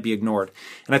you can't be ignored.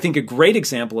 And I think a great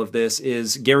example of this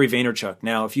is Gary Vaynerchuk.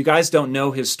 Now, if you guys don't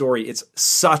know his story, it's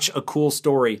such a cool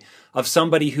story of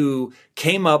somebody who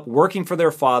came up working for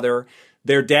their father.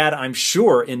 Their dad, I'm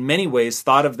sure, in many ways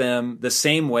thought of them the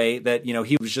same way, that,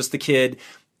 he was just a kid.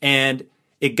 And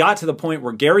it got to the point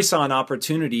where Gary saw an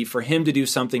opportunity for him to do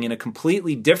something in a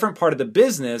completely different part of the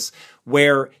business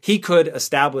where he could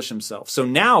establish himself. So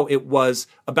now it was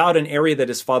about an area that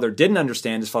his father didn't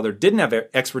understand, his father didn't have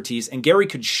expertise, and Gary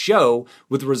could show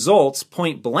with results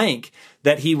point blank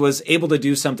that he was able to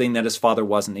do something that his father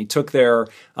wasn't. He took their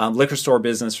liquor store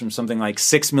business from something like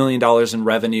 $6 million in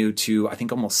revenue to, I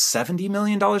think, almost $70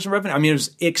 million in revenue. I mean, it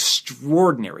was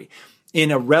extraordinary in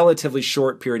a relatively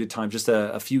short period of time, just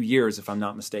a few years, if I'm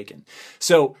not mistaken.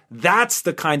 So that's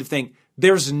the kind of thing.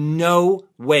 There's no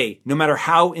way, no matter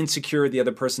how insecure the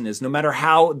other person is, no matter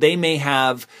how they may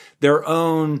have their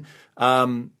own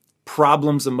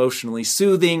problems emotionally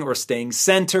soothing or staying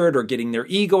centered or getting their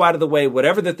ego out of the way,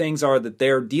 whatever the things are that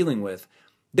they're dealing with,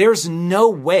 there's no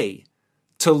way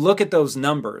to look at those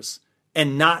numbers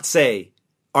and not say,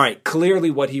 all right, clearly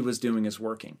what he was doing is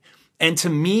working. And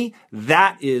to me,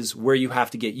 that is where you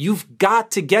have to get. You've got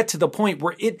to get to the point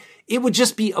where it would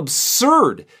just be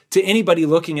absurd to anybody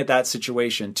looking at that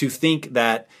situation to think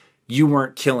that you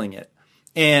weren't killing it.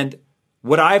 And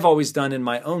what I've always done in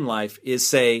my own life is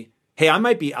say, hey, I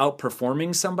might be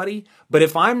outperforming somebody, but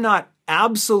if I'm not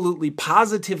absolutely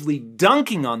positively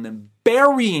dunking on them,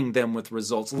 burying them with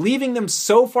results, leaving them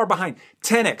so far behind,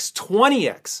 10x,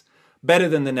 20x, better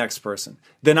than the next person,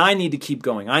 then I need to keep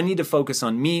going. I need to focus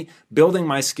on me, building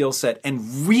my skill set,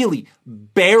 and really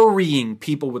burying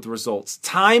people with results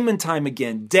time and time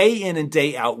again, day in and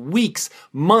day out, weeks,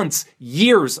 months,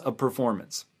 years of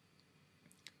performance.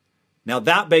 Now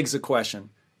that begs the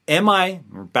question, we're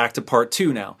back to part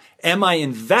 2 now, am I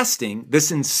investing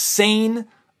this insane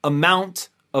amount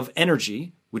of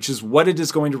energy, which is what it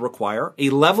is going to require, a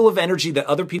level of energy that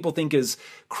other people think is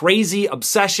crazy,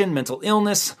 obsession, mental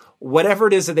illness, whatever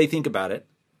it is that they think about it?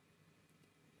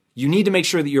 You need to make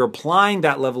sure that you're applying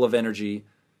that level of energy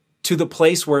to the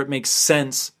place where it makes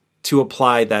sense to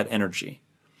apply that energy.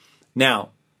 Now,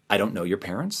 I don't know your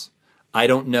parents. I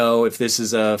don't know if this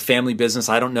is a family business.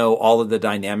 I don't know all of the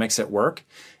dynamics at work.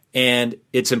 And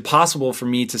it's impossible for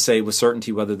me to say with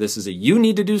certainty whether this is a you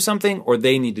need to do something or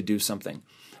they need to do something.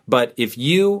 But if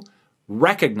you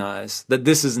recognize that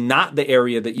this is not the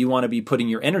area that you want to be putting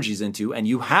your energies into, and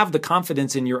you have the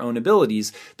confidence in your own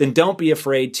abilities, then don't be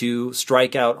afraid to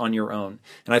strike out on your own.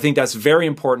 And I think that's very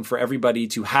important for everybody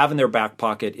to have in their back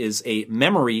pocket, is a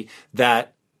memory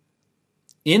that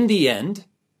in the end,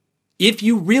 if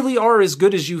you really are as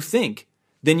good as you think,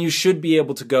 then you should be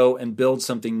able to go and build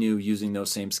something new using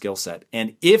those same skill set.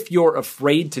 And if you're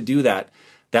afraid to do that,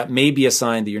 that may be a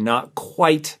sign that you're not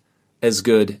quite as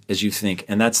good as you think.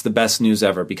 And that's the best news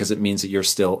ever, because it means that you're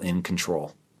still in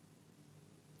control.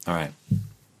 All right.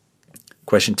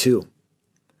 Question 2.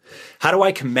 How do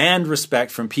I command respect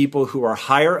from people who are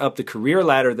higher up the career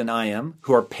ladder than I am,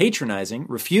 who are patronizing,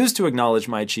 refuse to acknowledge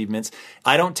my achievements?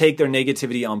 I don't take their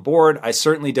negativity on board. I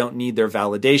certainly don't need their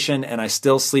validation, and I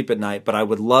still sleep at night, but I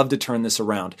would love to turn this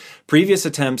around. Previous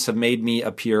attempts have made me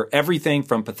appear everything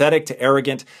from pathetic to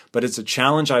arrogant, but it's a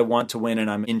challenge I want to win, and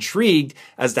I'm intrigued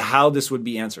as to how this would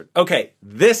be answered. Okay,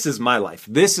 this is my life.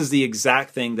 This is the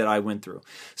exact thing that I went through.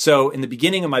 So in the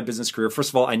beginning of my business career, first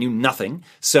of all, I knew nothing.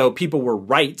 So people were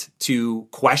right to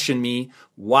question me,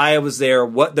 why I was there,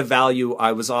 what the value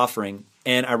I was offering.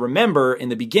 And I remember in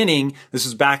the beginning, this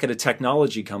was back at a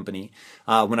technology company.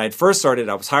 When I had first started,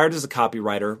 I was hired as a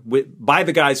copywriter by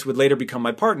the guys who would later become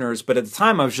my partners. But at the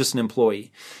time, I was just an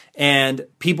employee. And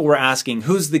people were asking,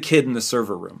 who's the kid in the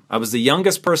server room? I was the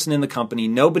youngest person in the company.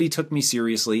 Nobody took me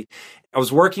seriously. I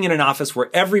was working in an office where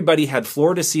everybody had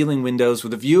floor-to-ceiling windows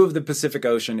with a view of the Pacific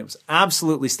Ocean. It was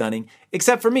absolutely stunning,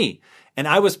 except for me. And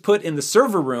I was put in the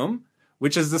server room,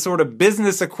 which is the sort of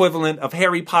business equivalent of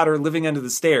Harry Potter living under the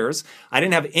stairs. I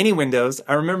didn't have any windows.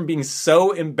 I remember being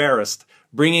so embarrassed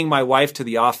bringing my wife to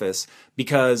the office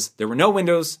because there were no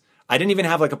windows. I didn't even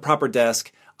have like a proper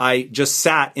desk. I just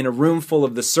sat in a room full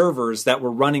of the servers that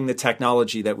were running the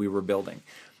technology that we were building.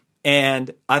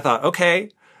 And I thought,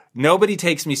 okay, nobody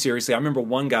takes me seriously. I remember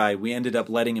one guy, we ended up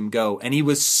letting him go, and he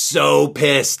was so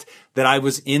pissed that I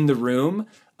was in the room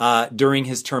during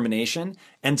his termination.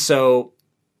 And so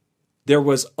there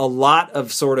was a lot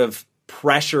of sort of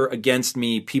pressure against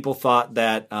me. People thought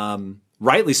that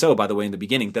rightly so, by the way, in the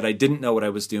beginning, that I didn't know what I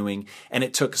was doing. And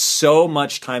it took so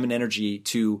much time and energy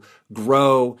to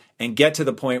grow and get to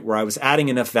the point where I was adding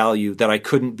enough value that I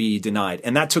couldn't be denied.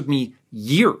 And that took me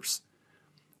years.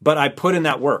 But I put in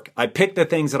that work. I picked the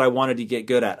things that I wanted to get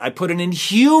good at. I put an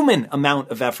inhuman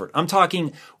amount of effort. I'm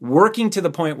talking working to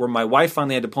the point where my wife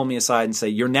finally had to pull me aside and say,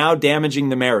 "You're now damaging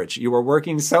the marriage. You are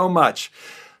working so much."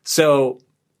 So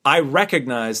I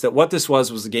recognized that what this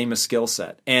was a game of skill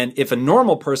set. And if a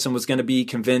normal person was going to be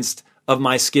convinced of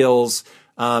my skills,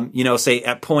 say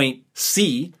at point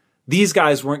C, these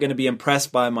guys weren't going to be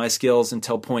impressed by my skills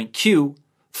until point Q.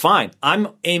 Fine. I'm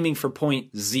aiming for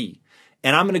point Z.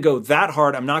 And I'm going to go that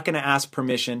hard. I'm not going to ask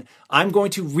permission. I'm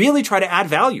going to really try to add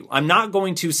value. I'm not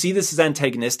going to see this as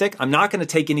antagonistic. I'm not going to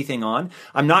take anything on.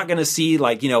 I'm not going to see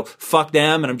fuck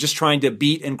them and I'm just trying to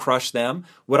beat and crush them.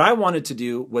 What I wanted to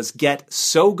do was get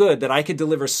so good that I could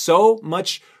deliver so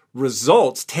much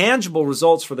results, tangible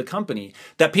results for the company,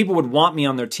 that people would want me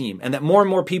on their team and that more and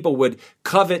more people would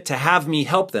covet to have me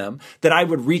help them, that I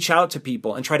would reach out to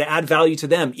people and try to add value to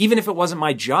them, even if it wasn't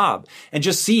my job, and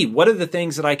just see what are the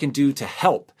things that I can do to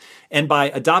help. And by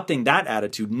adopting that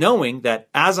attitude, knowing that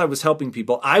as I was helping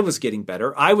people, I was getting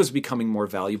better, I was becoming more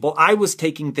valuable, I was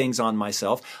taking things on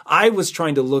myself, I was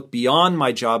trying to look beyond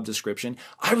my job description,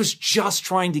 I was just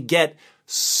trying to get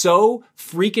so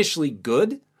freakishly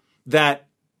good that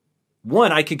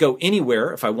one, I could go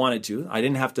anywhere if I wanted to. I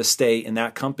didn't have to stay in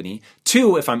that company.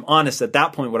 Two, if I'm honest, at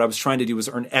that point, what I was trying to do was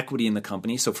earn equity in the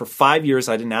company. So for 5 years,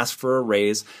 I didn't ask for a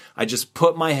raise. I just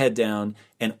put my head down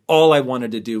and all I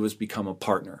wanted to do was become a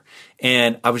partner.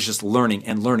 And I was just learning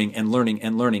and learning and learning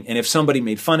and learning. And if somebody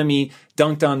made fun of me,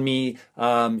 dunked on me,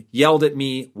 yelled at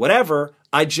me, whatever,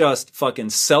 I just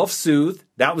fucking self-soothed.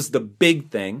 That was the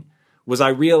big thing, was I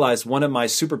realized one of my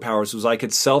superpowers was I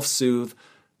could self-soothe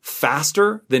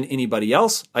faster than anybody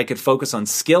else. I could focus on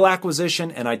skill acquisition,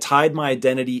 and I tied my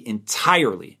identity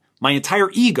entirely, my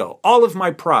entire ego, all of my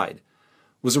pride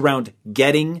was around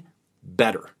getting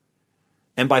better.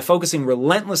 And by focusing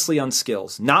relentlessly on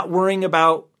skills, not worrying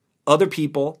about other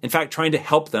people, in fact, trying to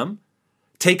help them,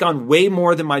 take on way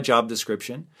more than my job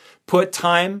description, put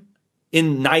time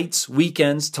in nights,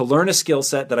 weekends to learn a skill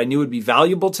set that I knew would be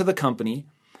valuable to the company,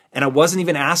 and I wasn't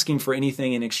even asking for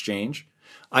anything in exchange.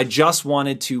 I just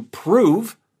wanted to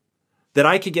prove that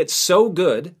I could get so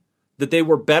good that they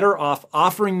were better off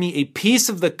offering me a piece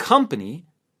of the company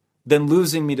than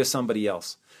losing me to somebody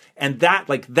else. And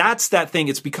that's that thing.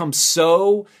 It's become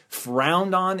so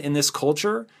frowned on in this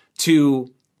culture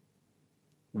to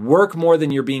work more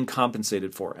than you're being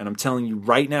compensated for. And I'm telling you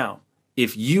right now,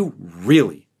 if you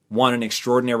really want an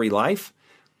extraordinary life,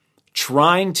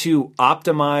 trying to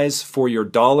optimize for your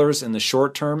dollars in the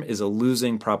short term is a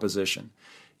losing proposition.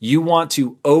 You want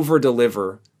to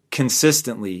over-deliver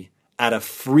consistently at a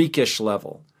freakish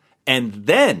level. And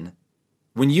then,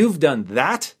 when you've done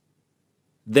that,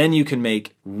 then you can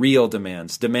make real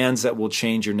demands that will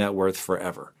change your net worth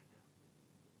forever.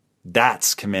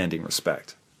 That's commanding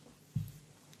respect.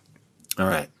 All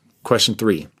right, question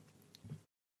 3.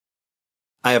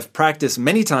 I have practiced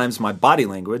many times my body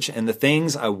language and the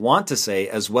things I want to say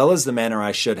as well as the manner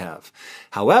I should have.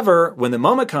 However, when the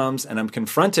moment comes and I'm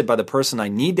confronted by the person I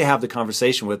need to have the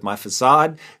conversation with, my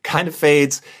facade kind of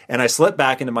fades and I slip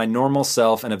back into my normal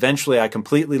self and eventually I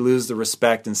completely lose the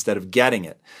respect instead of getting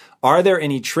it. Are there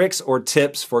any tricks or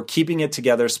tips for keeping it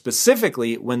together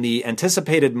specifically when the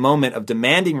anticipated moment of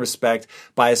demanding respect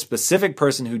by a specific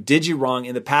person who did you wrong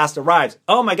in the past arrives?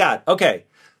 Oh my God. Okay.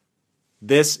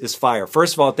 This is fire.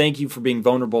 First of all, thank you for being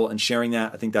vulnerable and sharing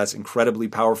that. I think that's incredibly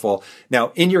powerful.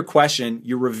 Now, in your question,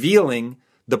 you're revealing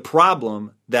the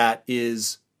problem that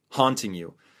is haunting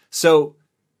you. So,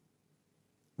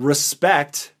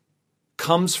 respect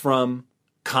comes from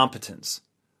competence.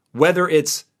 Whether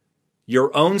it's your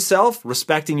own self,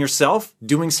 respecting yourself,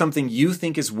 doing something you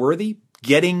think is worthy,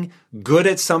 getting good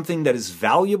at something that is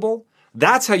valuable,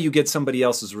 that's how you get somebody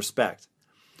else's respect.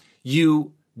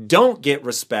 You don't get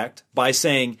respect by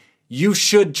saying, you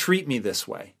should treat me this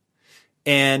way.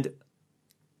 And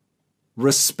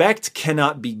respect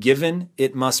cannot be given,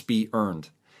 it must be earned.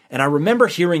 And I remember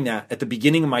hearing that at the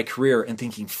beginning of my career and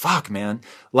thinking, fuck, man,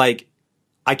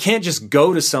 I can't just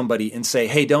go to somebody and say,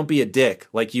 hey, don't be a dick.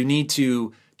 You need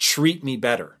to treat me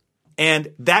better.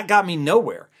 And that got me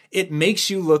nowhere. It makes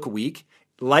you look weak.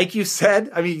 Like you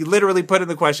said, you literally put in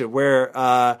the question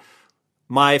where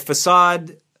my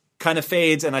facade kind of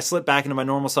fades and I slip back into my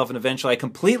normal self and eventually I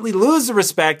completely lose the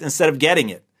respect instead of getting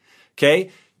it.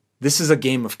 Okay? This is a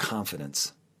game of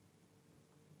confidence.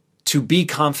 To be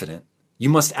confident, You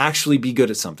must actually be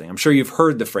good at something. I'm sure you've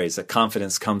heard the phrase that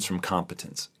confidence comes from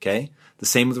competence, okay? The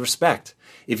same with respect.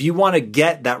 If you want to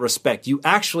get that respect, you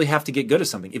actually have to get good at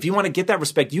something. If you want to get that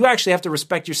respect, you actually have to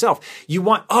respect yourself.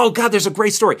 Oh God, there's a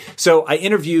great story. So I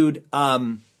interviewed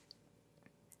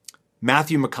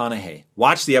Matthew McConaughey.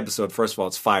 Watch the episode. First of all,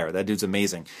 it's fire. That dude's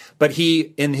amazing. But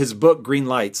he, in his book, Green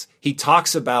Lights, he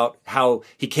talks about how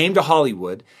he came to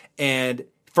Hollywood, and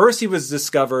first he was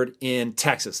discovered in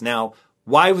Texas. Now,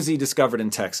 why was he discovered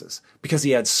in Texas? Because he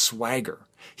had swagger.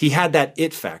 He had that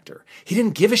it factor. He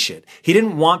didn't give a shit. He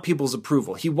didn't want people's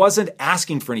approval. He wasn't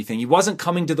asking for anything. He wasn't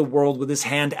coming to the world with his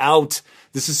hand out.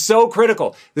 This is so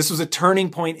critical. This was a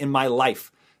turning point in my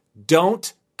life.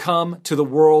 Don't come to the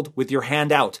world with your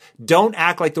hand out. Don't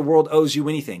act like the world owes you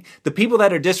anything. The people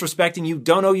that are disrespecting you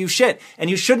don't owe you shit, and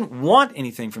you shouldn't want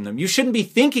anything from them. You shouldn't be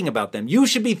thinking about them. You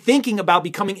should be thinking about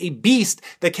becoming a beast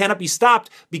that cannot be stopped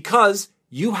because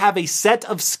you have a set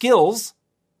of skills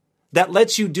that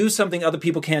lets you do something other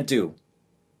people can't do.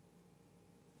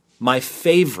 One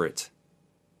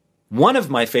of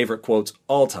my favorite quotes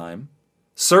all time,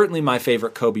 certainly my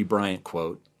favorite Kobe Bryant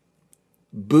quote,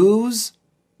 "Boos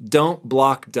don't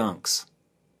block dunks."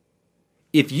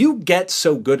 If you get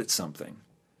so good at something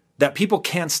that people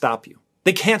can't stop you,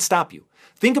 they can't stop you.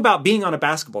 Think about being on a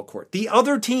basketball court. The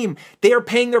other team, they are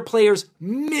paying their players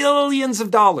millions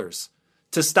of dollars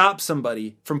to stop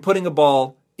somebody from putting a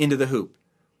ball into the hoop.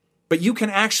 But you can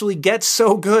actually get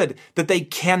so good that they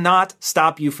cannot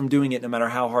stop you from doing it no matter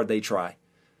how hard they try.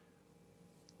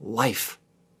 Life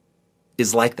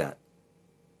is like that.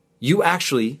 You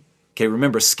actually,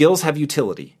 remember, skills have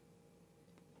utility.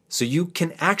 So you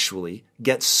can actually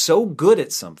get so good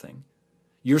at something,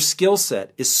 your skill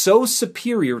set is so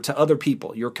superior to other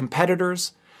people, your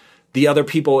competitors, the other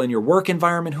people in your work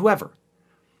environment, whoever,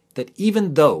 that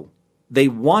even though they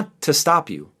want to stop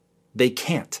you, they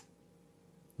can't.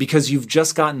 Because you've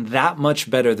just gotten that much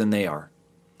better than they are.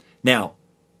 Now,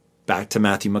 back to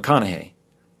Matthew McConaughey.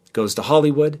 Goes to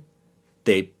Hollywood.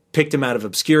 They picked him out of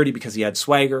obscurity because he had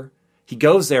swagger. He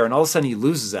goes there and all of a sudden he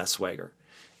loses that swagger.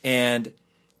 And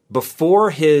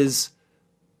before his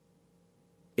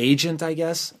agent, I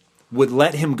guess, would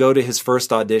let him go to his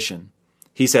first audition,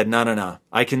 he said, no.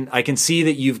 I can see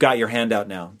that you've got your hand out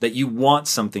now, that you want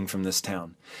something from this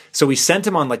town. So we sent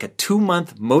him on like a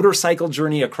 2-month motorcycle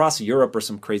journey across Europe or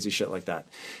some crazy shit like that.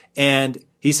 And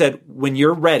he said, when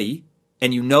you're ready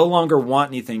and you no longer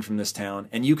want anything from this town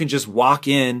and you can just walk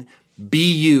in,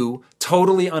 be you,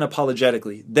 totally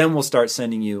unapologetically, then we'll start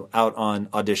sending you out on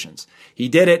auditions. He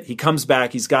did it. He comes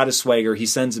back. He's got his swagger. He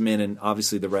sends him in, and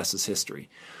obviously the rest is history.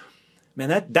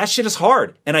 Man, that shit is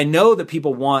hard. And I know that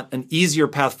people want an easier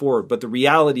path forward, but the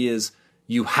reality is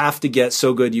you have to get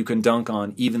so good you can dunk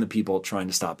on even the people trying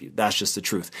to stop you. That's just the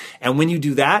truth. And when you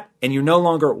do that and you're no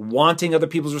longer wanting other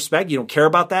people's respect, you don't care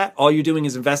about that, all you're doing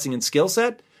is investing in skill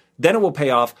set, then it will pay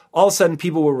off. All of a sudden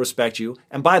people will respect you.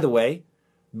 And by the way,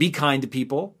 be kind to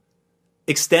people.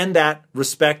 Extend that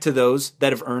respect to those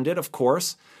that have earned it, of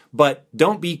course. But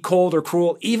don't be cold or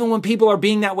cruel, even when people are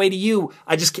being that way to you.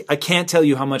 I can't tell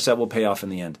you how much that will pay off in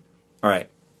the end. All right.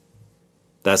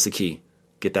 That's the key.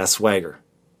 Get that swagger.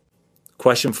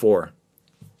 Question 4.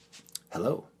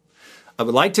 Hello. I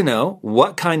would like to know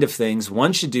what kind of things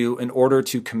one should do in order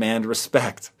to command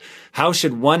respect. How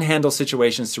should one handle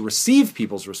situations to receive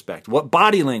people's respect? What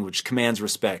body language commands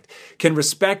respect? Can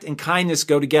respect and kindness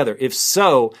go together? If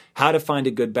so, how to find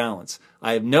a good balance?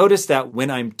 I have noticed that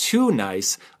when I'm too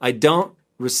nice, I don't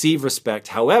receive respect.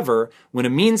 However, when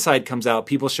a mean side comes out,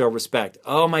 people show respect.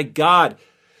 Oh my God.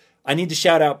 I need to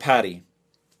shout out Patty.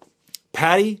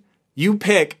 Patty, you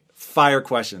pick fire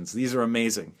questions. These are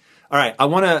amazing. All right, I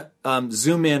want to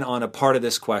zoom in on a part of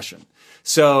this question.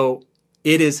 So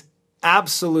it is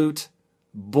absolute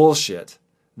bullshit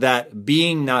that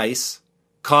being nice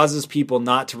causes people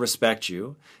not to respect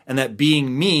you and that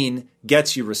being mean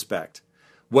gets you respect.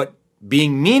 What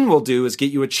being mean will do is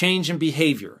get you a change in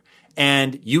behavior.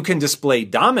 And you can display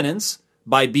dominance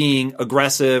by being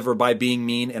aggressive or by being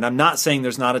mean. And I'm not saying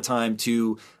there's not a time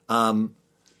to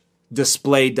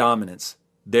display dominance.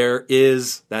 We'll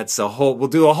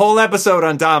do a whole episode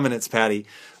on dominance, Patty.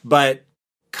 But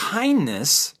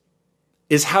kindness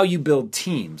is how you build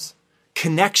teams.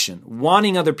 Connection,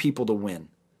 wanting other people to win.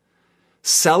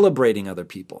 Celebrating other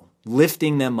people,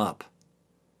 lifting them up.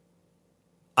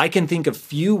 I can think of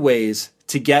few ways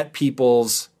to get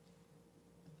it's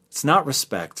not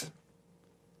respect.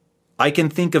 I can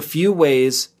think of few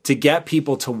ways to get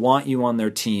people to want you on their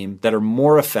team that are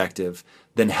more effective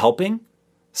than helping,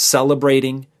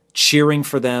 celebrating, cheering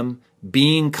for them,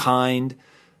 being kind,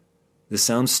 This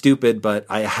sounds stupid, but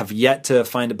I have yet to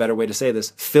find a better way to say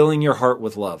this. Filling your heart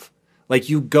with love. Like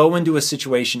you go into a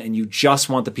situation and you just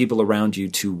want the people around you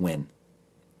to win.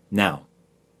 Now,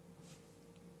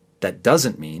 that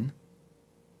doesn't mean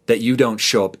that you don't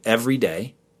show up every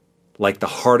day like the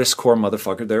hardest core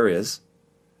motherfucker there is,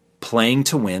 playing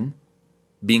to win,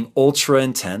 being ultra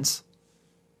intense,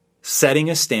 setting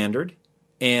a standard,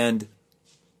 and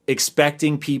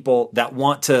expecting people that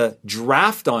want to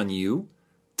draft on you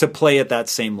to play at that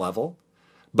same level.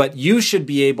 But you should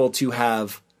be able to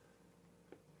have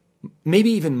maybe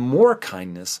even more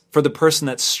kindness for the person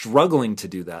that's struggling to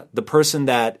do that, the person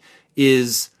that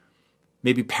is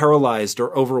maybe paralyzed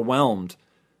or overwhelmed,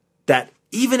 that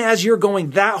even as you're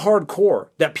going that hardcore,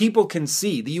 that people can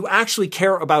see that you actually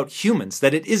care about humans,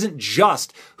 that it isn't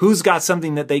just who's got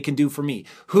something that they can do for me,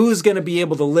 who's going to be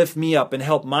able to lift me up and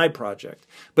help my project,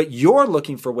 but you're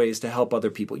looking for ways to help other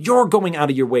people. You're going out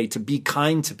of your way to be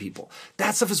kind to people.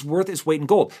 That stuff is worth its weight in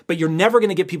gold, but you're never going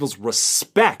to get people's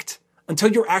respect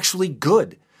until you're actually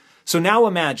good. So now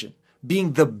imagine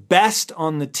being the best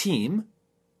on the team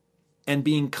and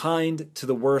being kind to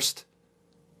the worst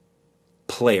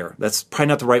player. That's probably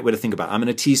not the right way to think about it. I'm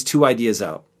going to tease two ideas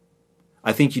out.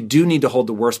 I think you do need to hold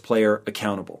the worst player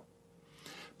accountable.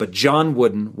 But John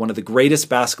Wooden, one of the greatest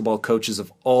basketball coaches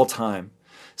of all time,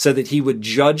 said that he would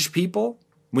judge people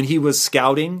when he was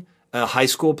scouting a high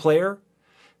school player,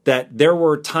 that there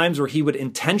were times where he would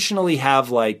intentionally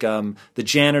have like the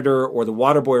janitor or the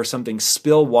water boy or something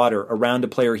spill water around a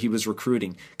player he was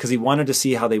recruiting because he wanted to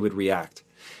see how they would react.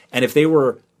 And if they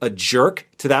were a jerk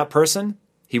to that person,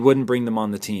 he wouldn't bring them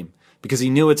on the team because he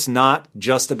knew it's not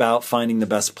just about finding the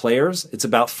best players. It's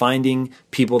about finding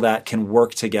people that can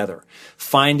work together,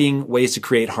 finding ways to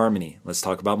create harmony. Let's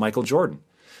talk about Michael Jordan.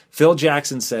 Phil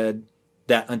Jackson said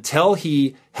that until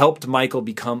he helped Michael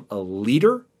become a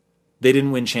leader, they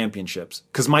didn't win championships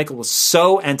because Michael was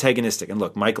so antagonistic. And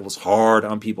look, Michael was hard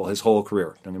on people his whole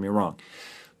career. Don't get me wrong.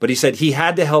 But he said he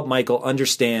had to help Michael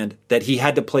understand that he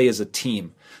had to play as a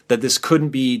team, that this couldn't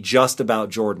be just about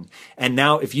Jordan. And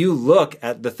now if you look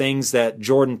at the things that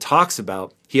Jordan talks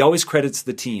about, he always credits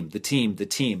the team, the team, the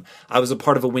team. I was a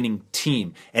part of a winning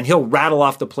team. And he'll rattle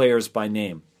off the players by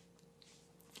name.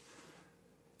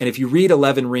 And if you read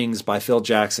 11 Rings by Phil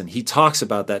Jackson, he talks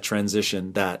about that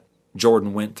transition that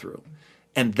Jordan went through.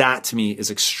 And that to me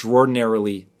is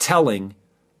extraordinarily telling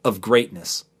of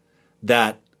greatness,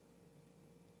 that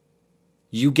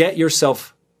you get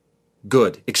yourself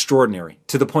good, extraordinary,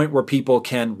 to the point where people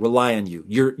can rely on you.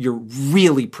 You're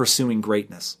really pursuing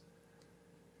greatness.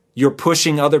 You're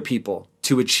pushing other people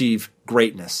to achieve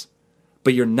greatness,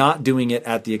 but you're not doing it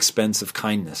at the expense of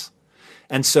kindness.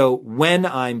 And so when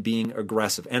I'm being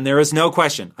aggressive, and there is no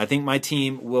question, I think my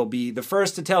team will be the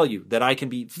first to tell you that I can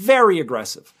be very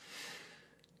aggressive.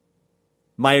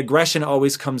 My aggression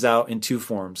always comes out in two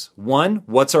forms. One,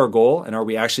 what's our goal? And are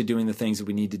we actually doing the things that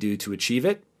we need to do to achieve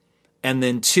it? And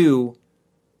then two,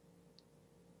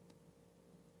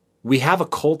 we have a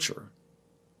culture.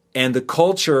 And the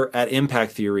culture at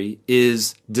Impact Theory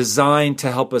is designed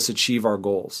to help us achieve our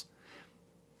goals.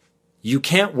 You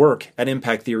can't work at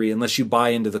Impact Theory unless you buy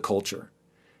into the culture.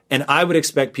 And I would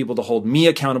expect people to hold me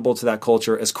accountable to that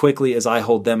culture as quickly as I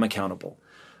hold them accountable.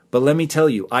 But let me tell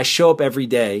you, I show up every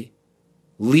day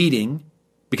leading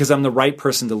because I'm the right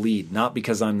person to lead, not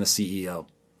because I'm the CEO.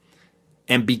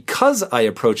 And because I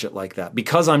approach it like that,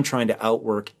 because I'm trying to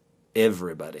outwork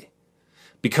everybody,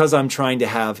 because I'm trying to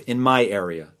have in my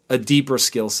area a deeper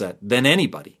skill set than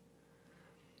anybody,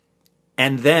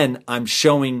 and then I'm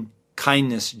showing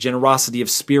kindness, generosity of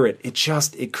spirit,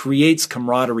 it creates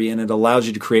camaraderie and it allows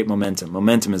you to create momentum.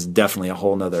 Momentum is definitely a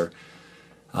whole nother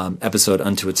episode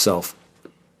unto itself.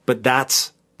 But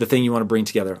that's the thing you want to bring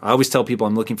together. I always tell people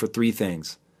I'm looking for three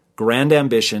things: grand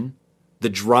ambition, the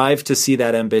drive to see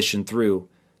that ambition through,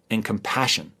 and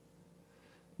compassion.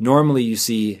 Normally you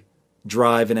see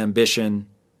drive and ambition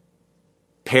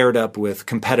paired up with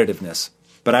competitiveness,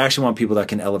 but I actually want people that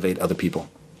can elevate other people.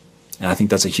 And I think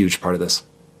that's a huge part of this.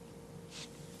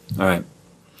 All right.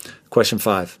 Question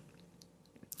 5.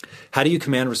 How do you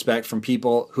command respect from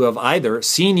people who have either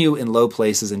seen you in low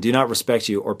places and do not respect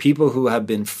you, or people who have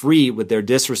been free with their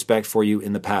disrespect for you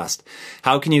in the past?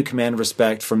 How can you command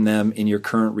respect from them in your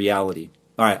current reality?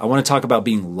 All right, I want to talk about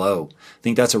being low. I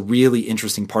think that's a really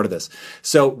interesting part of this.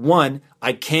 So one,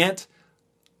 I can't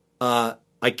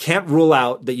rule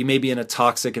out that you may be in a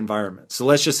toxic environment. So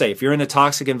let's just say if you're in a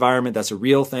toxic environment, that's a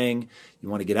real thing. You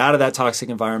want to get out of that toxic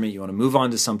environment. You want to move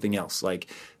on to something else. Like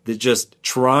that just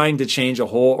trying to change a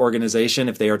whole organization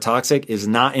if they are toxic is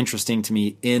not interesting to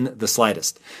me in the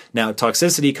slightest. Now,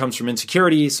 toxicity comes from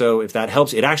insecurity, so if that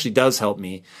helps, it actually does help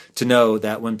me to know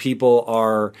that when people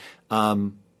are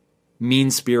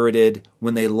mean-spirited,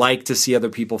 when they like to see other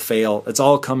people fail, it's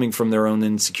all coming from their own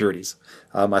insecurities.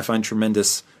 I find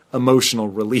tremendous emotional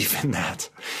relief in that.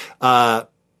 Now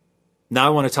I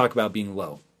want to talk about being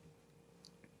low.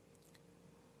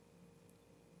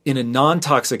 In a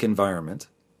non-toxic environment,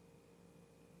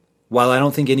 while I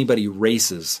don't think anybody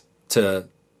races to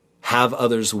have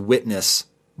others witness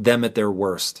them at their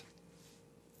worst,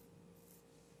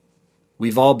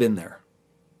 we've all been there.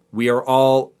 We are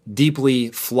all deeply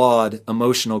flawed,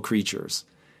 emotional creatures.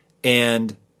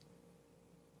 And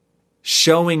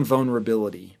showing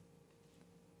vulnerability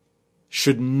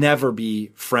should never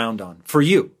be frowned on. For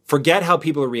you, forget how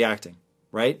people are reacting,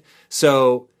 right?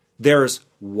 So there's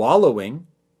wallowing,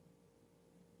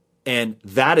 and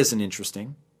that isn't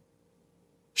interesting.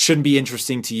 Shouldn't be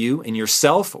interesting to you in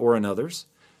yourself or in others.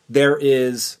 There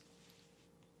is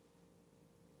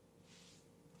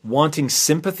wanting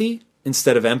sympathy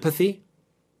instead of empathy.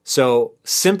 So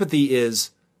sympathy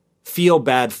is feel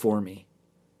bad for me.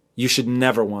 You should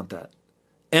never want that.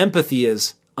 Empathy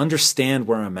is understand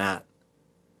where I'm at.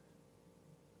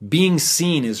 Being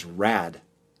seen is rad.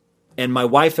 And my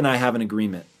wife and I have an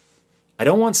agreement. I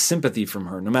don't want sympathy from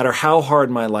her, no matter how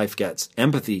hard my life gets.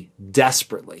 Empathy,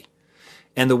 desperately.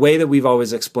 And the way that we've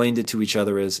always explained it to each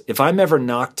other is, if I'm ever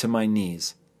knocked to my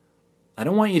knees, I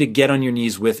don't want you to get on your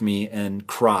knees with me and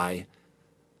cry.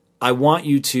 I want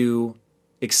you to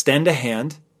extend a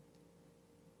hand,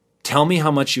 tell me how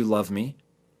much you love me,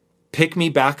 pick me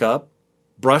back up,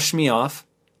 brush me off,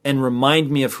 and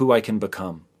remind me of who I can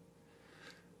become.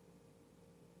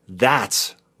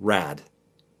 That's rad.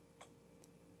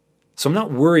 So I'm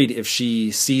not worried if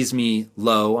she sees me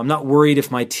low. I'm not worried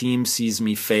if my team sees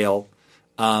me fail.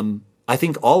 I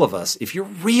think all of us, if you're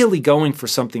really going for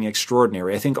something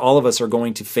extraordinary, I think all of us are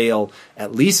going to fail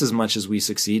at least as much as we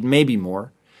succeed, maybe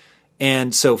more.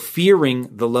 And so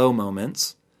fearing the low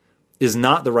moments is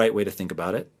not the right way to think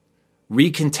about it.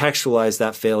 Recontextualize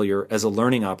that failure as a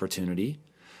learning opportunity.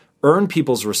 Earn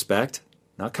people's respect,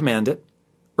 not command it.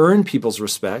 Earn people's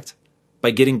respect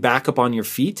by getting back up on your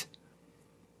feet,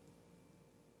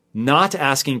 not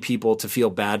asking people to feel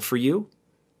bad for you,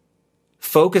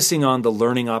 focusing on the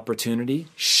learning opportunity,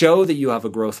 show that you have a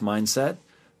growth mindset,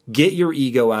 get your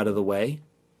ego out of the way,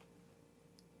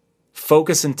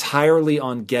 focus entirely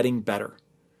on getting better.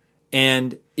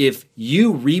 And if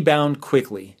you rebound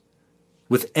quickly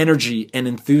with energy and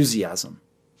enthusiasm,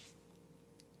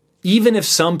 even if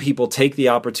some people take the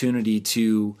opportunity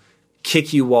to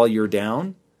kick you while you're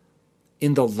down,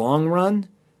 in the long run,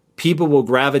 people will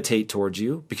gravitate towards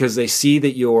you because they see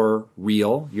that you're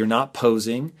real, you're not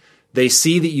posing. They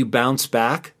see that you bounce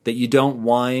back, that you don't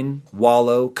whine,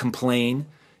 wallow, complain.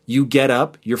 You get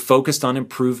up, you're focused on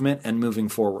improvement and moving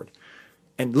forward.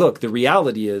 And look, the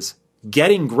reality is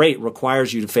getting great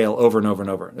requires you to fail over and over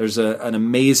and over. There's an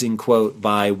amazing quote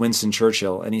by Winston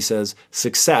Churchill, and he says,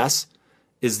 success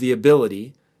is the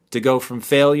ability to go from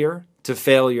failure to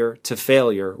failure to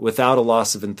failure without a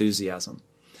loss of enthusiasm.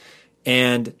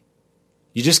 And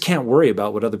you just can't worry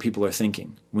about what other people are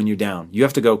thinking when you're down. You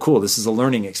have to go, cool, this is a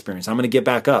learning experience. I'm going to get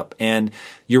back up. And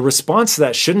your response to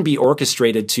that shouldn't be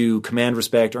orchestrated to command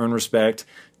respect, earn respect,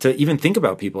 to even think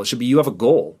about people. It should be you have a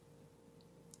goal.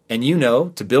 And you know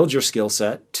to build your skill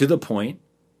set to the point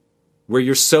where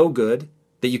you're so good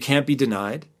that you can't be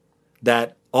denied,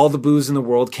 that all the booze in the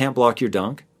world can't block your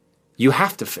dunk. You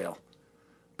have to fail.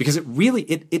 Because it really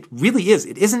is.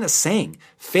 It isn't a saying.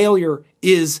 Failure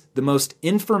is the most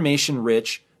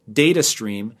information-rich data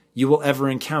stream you will ever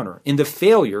encounter. In the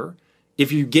failure,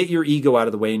 if you get your ego out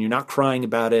of the way and you're not crying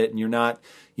about it and you're not,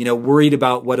 worried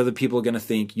about what other people are going to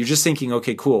think, you're just thinking,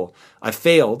 okay, cool, I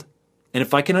failed. And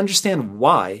if I can understand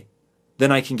why,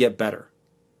 then I can get better.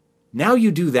 Now you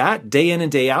do that day in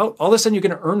and day out, all of a sudden you're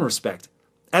going to earn respect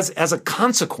as a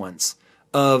consequence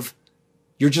of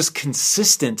your just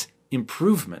consistent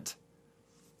improvement.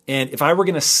 And if I were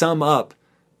going to sum up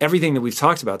everything that we've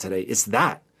talked about today, it's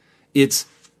that. It's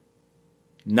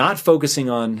not focusing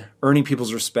on earning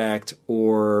people's respect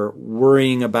or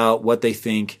worrying about what they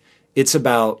think. It's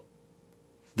about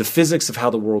the physics of how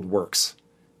the world works.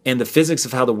 And the physics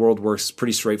of how the world works is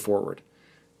pretty straightforward.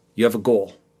 You have a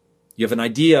goal. You have an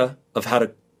idea of how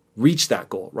to reach that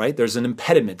goal, right? There's an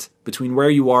impediment between where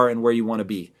you are and where you want to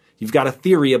be. You've got a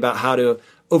theory about how to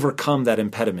overcome that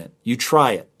impediment. You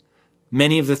try it.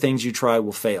 Many of the things you try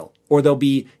will fail, or they'll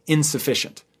be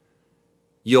insufficient.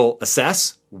 You'll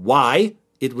assess why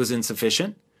it was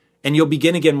insufficient, and you'll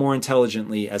begin again more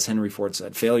intelligently, as Henry Ford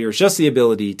said. Failure is just the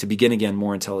ability to begin again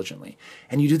more intelligently.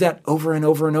 And you do that over and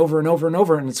over and over and over and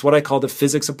over, and it's what I call the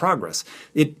physics of progress.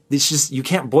 It's just, you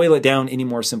can't boil it down any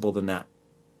more simple than that.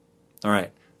 All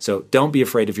right, so don't be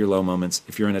afraid of your low moments.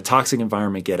 If you're in a toxic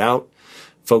environment, get out.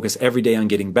 Focus every day on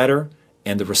getting better,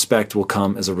 and the respect will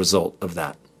come as a result of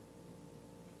that.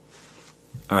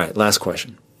 All right, last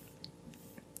question.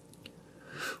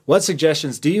 What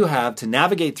suggestions do you have to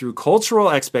navigate through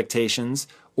cultural expectations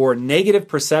or negative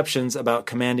perceptions about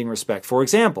commanding respect? For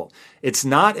example, it's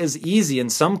not as easy in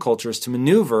some cultures to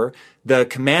maneuver the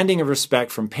commanding of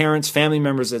respect from parents, family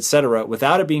members, etc.,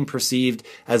 without it being perceived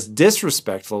as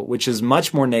disrespectful, which is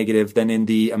much more negative than in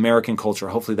the American culture.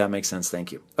 Hopefully that makes sense.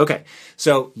 Thank you. Okay.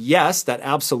 So yes, that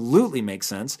absolutely makes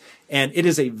sense. And it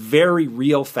is a very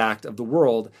real fact of the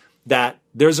world that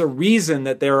there's a reason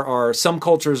that there are some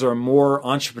cultures are more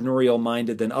entrepreneurial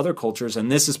minded than other cultures,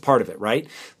 and this is part of it, right?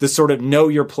 The sort of know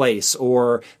your place,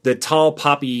 or the tall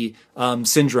poppy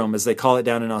syndrome, as they call it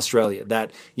down in Australia.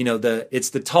 That, you know,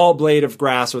 it's the tall blade of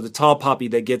grass or the tall poppy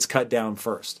that gets cut down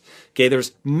first. Okay,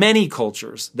 there's many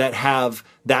cultures that have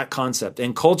that concept,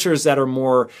 and cultures that are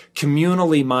more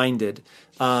communally minded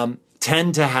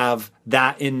tend to have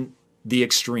that in the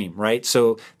extreme, right?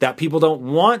 So that people don't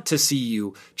want to see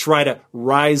you try to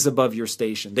rise above your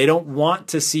station. They don't want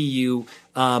to see you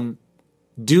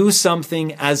do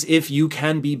something as if you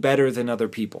can be better than other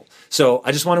people. So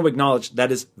I just want to acknowledge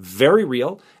that is very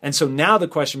real. And so now the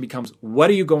question becomes,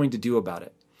 what are you going to do about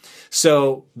it?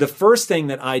 So the first thing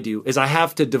that I do is I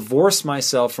have to divorce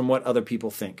myself from what other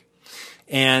people think.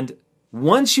 And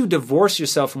once you divorce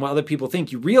yourself from what other people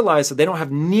think, you realize that they don't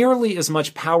have nearly as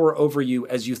much power over you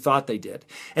as you thought they did.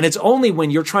 And it's only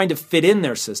when you're trying to fit in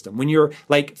their system, when you're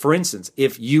like, for instance,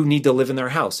 if you need to live in their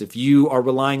house, if you are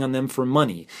relying on them for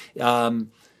money,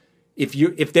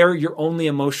 if they're your only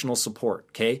emotional support,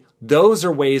 okay, those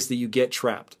are ways that you get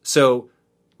trapped. So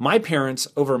my parents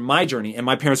over my journey, and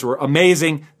my parents were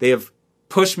amazing. They have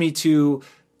pushed me to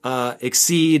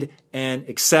exceed and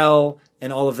excel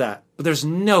and all of that. But there's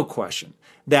no question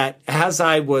that as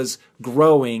I was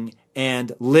growing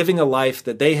and living a life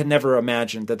that they had never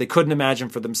imagined, that they couldn't imagine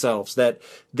for themselves, that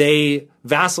they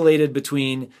vacillated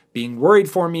between being worried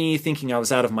for me, thinking I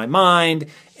was out of my mind,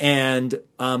 and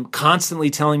constantly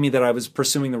telling me that I was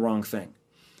pursuing the wrong thing.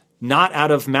 Not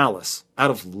out of malice, out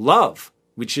of love,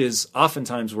 which is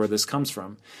oftentimes where this comes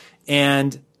from.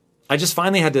 And I just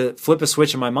finally had to flip a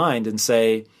switch in my mind and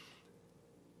say,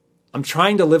 I'm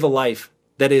trying to live a life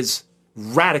that is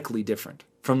radically different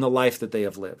from the life that they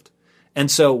have lived.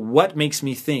 And so what makes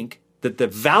me think that the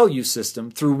value system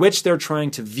through which they're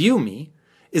trying to view me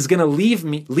is going to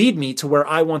lead me to where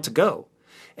I want to go?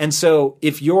 And so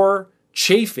if you're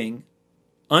chafing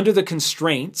under the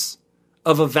constraints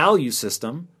of a value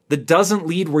system that doesn't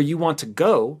lead where you want to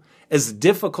go, as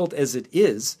difficult as it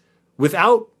is,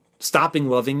 without stopping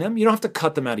loving them, you don't have to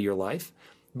cut them out of your life,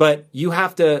 but you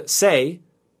have to say,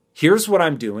 here's what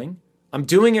I'm doing. I'm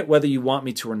doing it whether you want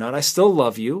me to or not. I still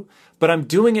love you, but I'm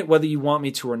doing it whether you want me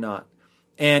to or not.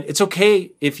 And it's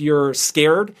okay if you're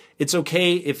scared. It's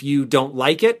okay if you don't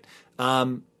like it.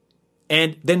 And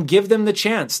then give them the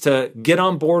chance to get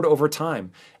on board over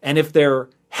time. And if they're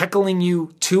heckling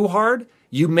you too hard,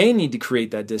 you may need to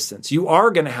create that distance. You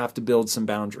are going to have to build some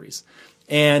boundaries.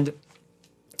 And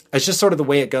it's just sort of the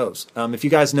way it goes. If you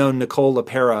guys know Nicole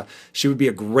LaPera, she would be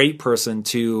a great person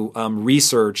to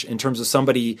research in terms of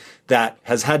somebody that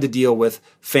has had to deal with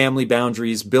family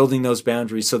boundaries, building those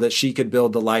boundaries so that she could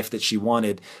build the life that she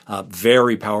wanted.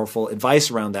 Very powerful advice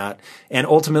around that. And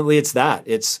ultimately it's that.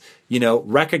 It's,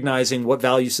 recognizing what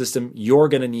value system you're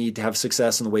going to need to have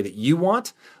success in the way that you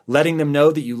want, letting them know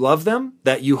that you love them,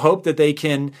 that you hope that they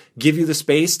can give you the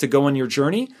space to go on your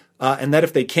journey, and that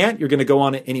if they can't, you're going to go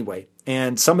on it anyway.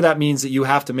 And some of that means that you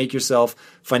have to make yourself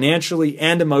financially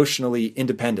and emotionally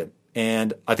independent.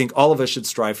 And I think all of us should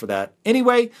strive for that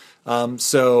anyway.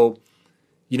 So,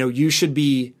 you should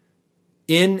be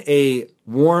in a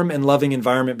warm and loving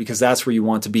environment because that's where you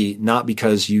want to be, not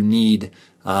because you need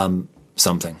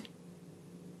something.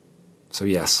 So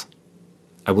yes,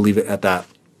 I will leave it at that.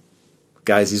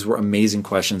 Guys, these were amazing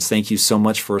questions. Thank you so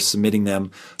much for submitting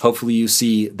them. Hopefully you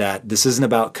see that this isn't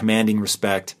about commanding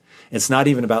respect. It's not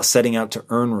even about setting out to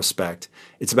earn respect.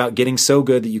 It's about getting so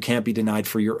good that you can't be denied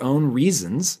for your own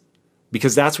reasons,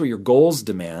 because that's what your goals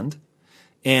demand.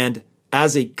 And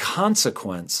as a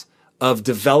consequence of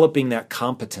developing that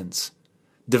competence,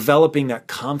 developing that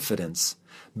confidence,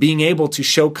 being able to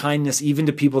show kindness even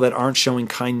to people that aren't showing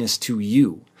kindness to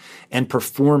you, and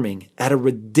performing at a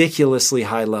ridiculously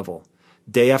high level,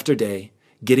 day after day,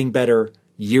 getting better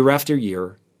year after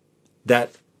year,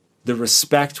 that the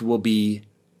respect will be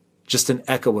just an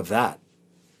echo of that.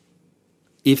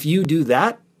 If you do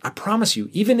that, I promise you,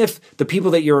 even if the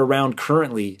people that you're around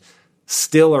currently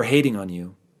still are hating on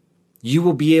you, you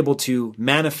will be able to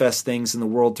manifest things in the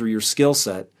world through your skill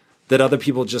set that other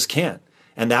people just can't.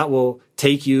 And that will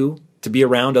take you to be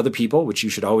around other people, which you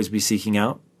should always be seeking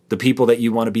out. The people that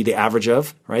you want to be the average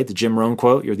of, right? The Jim Rohn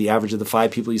quote, you're the average of the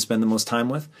 5 people you spend the most time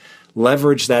with.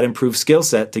 Leverage that improved skill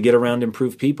set to get around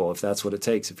improved people if that's what it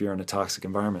takes, if you're in a toxic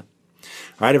environment.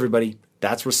 All right, everybody,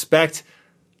 that's respect.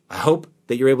 I hope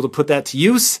that you're able to put that to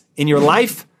use in your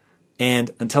life.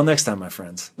 And until next time, my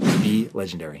friends, be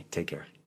legendary. Take care.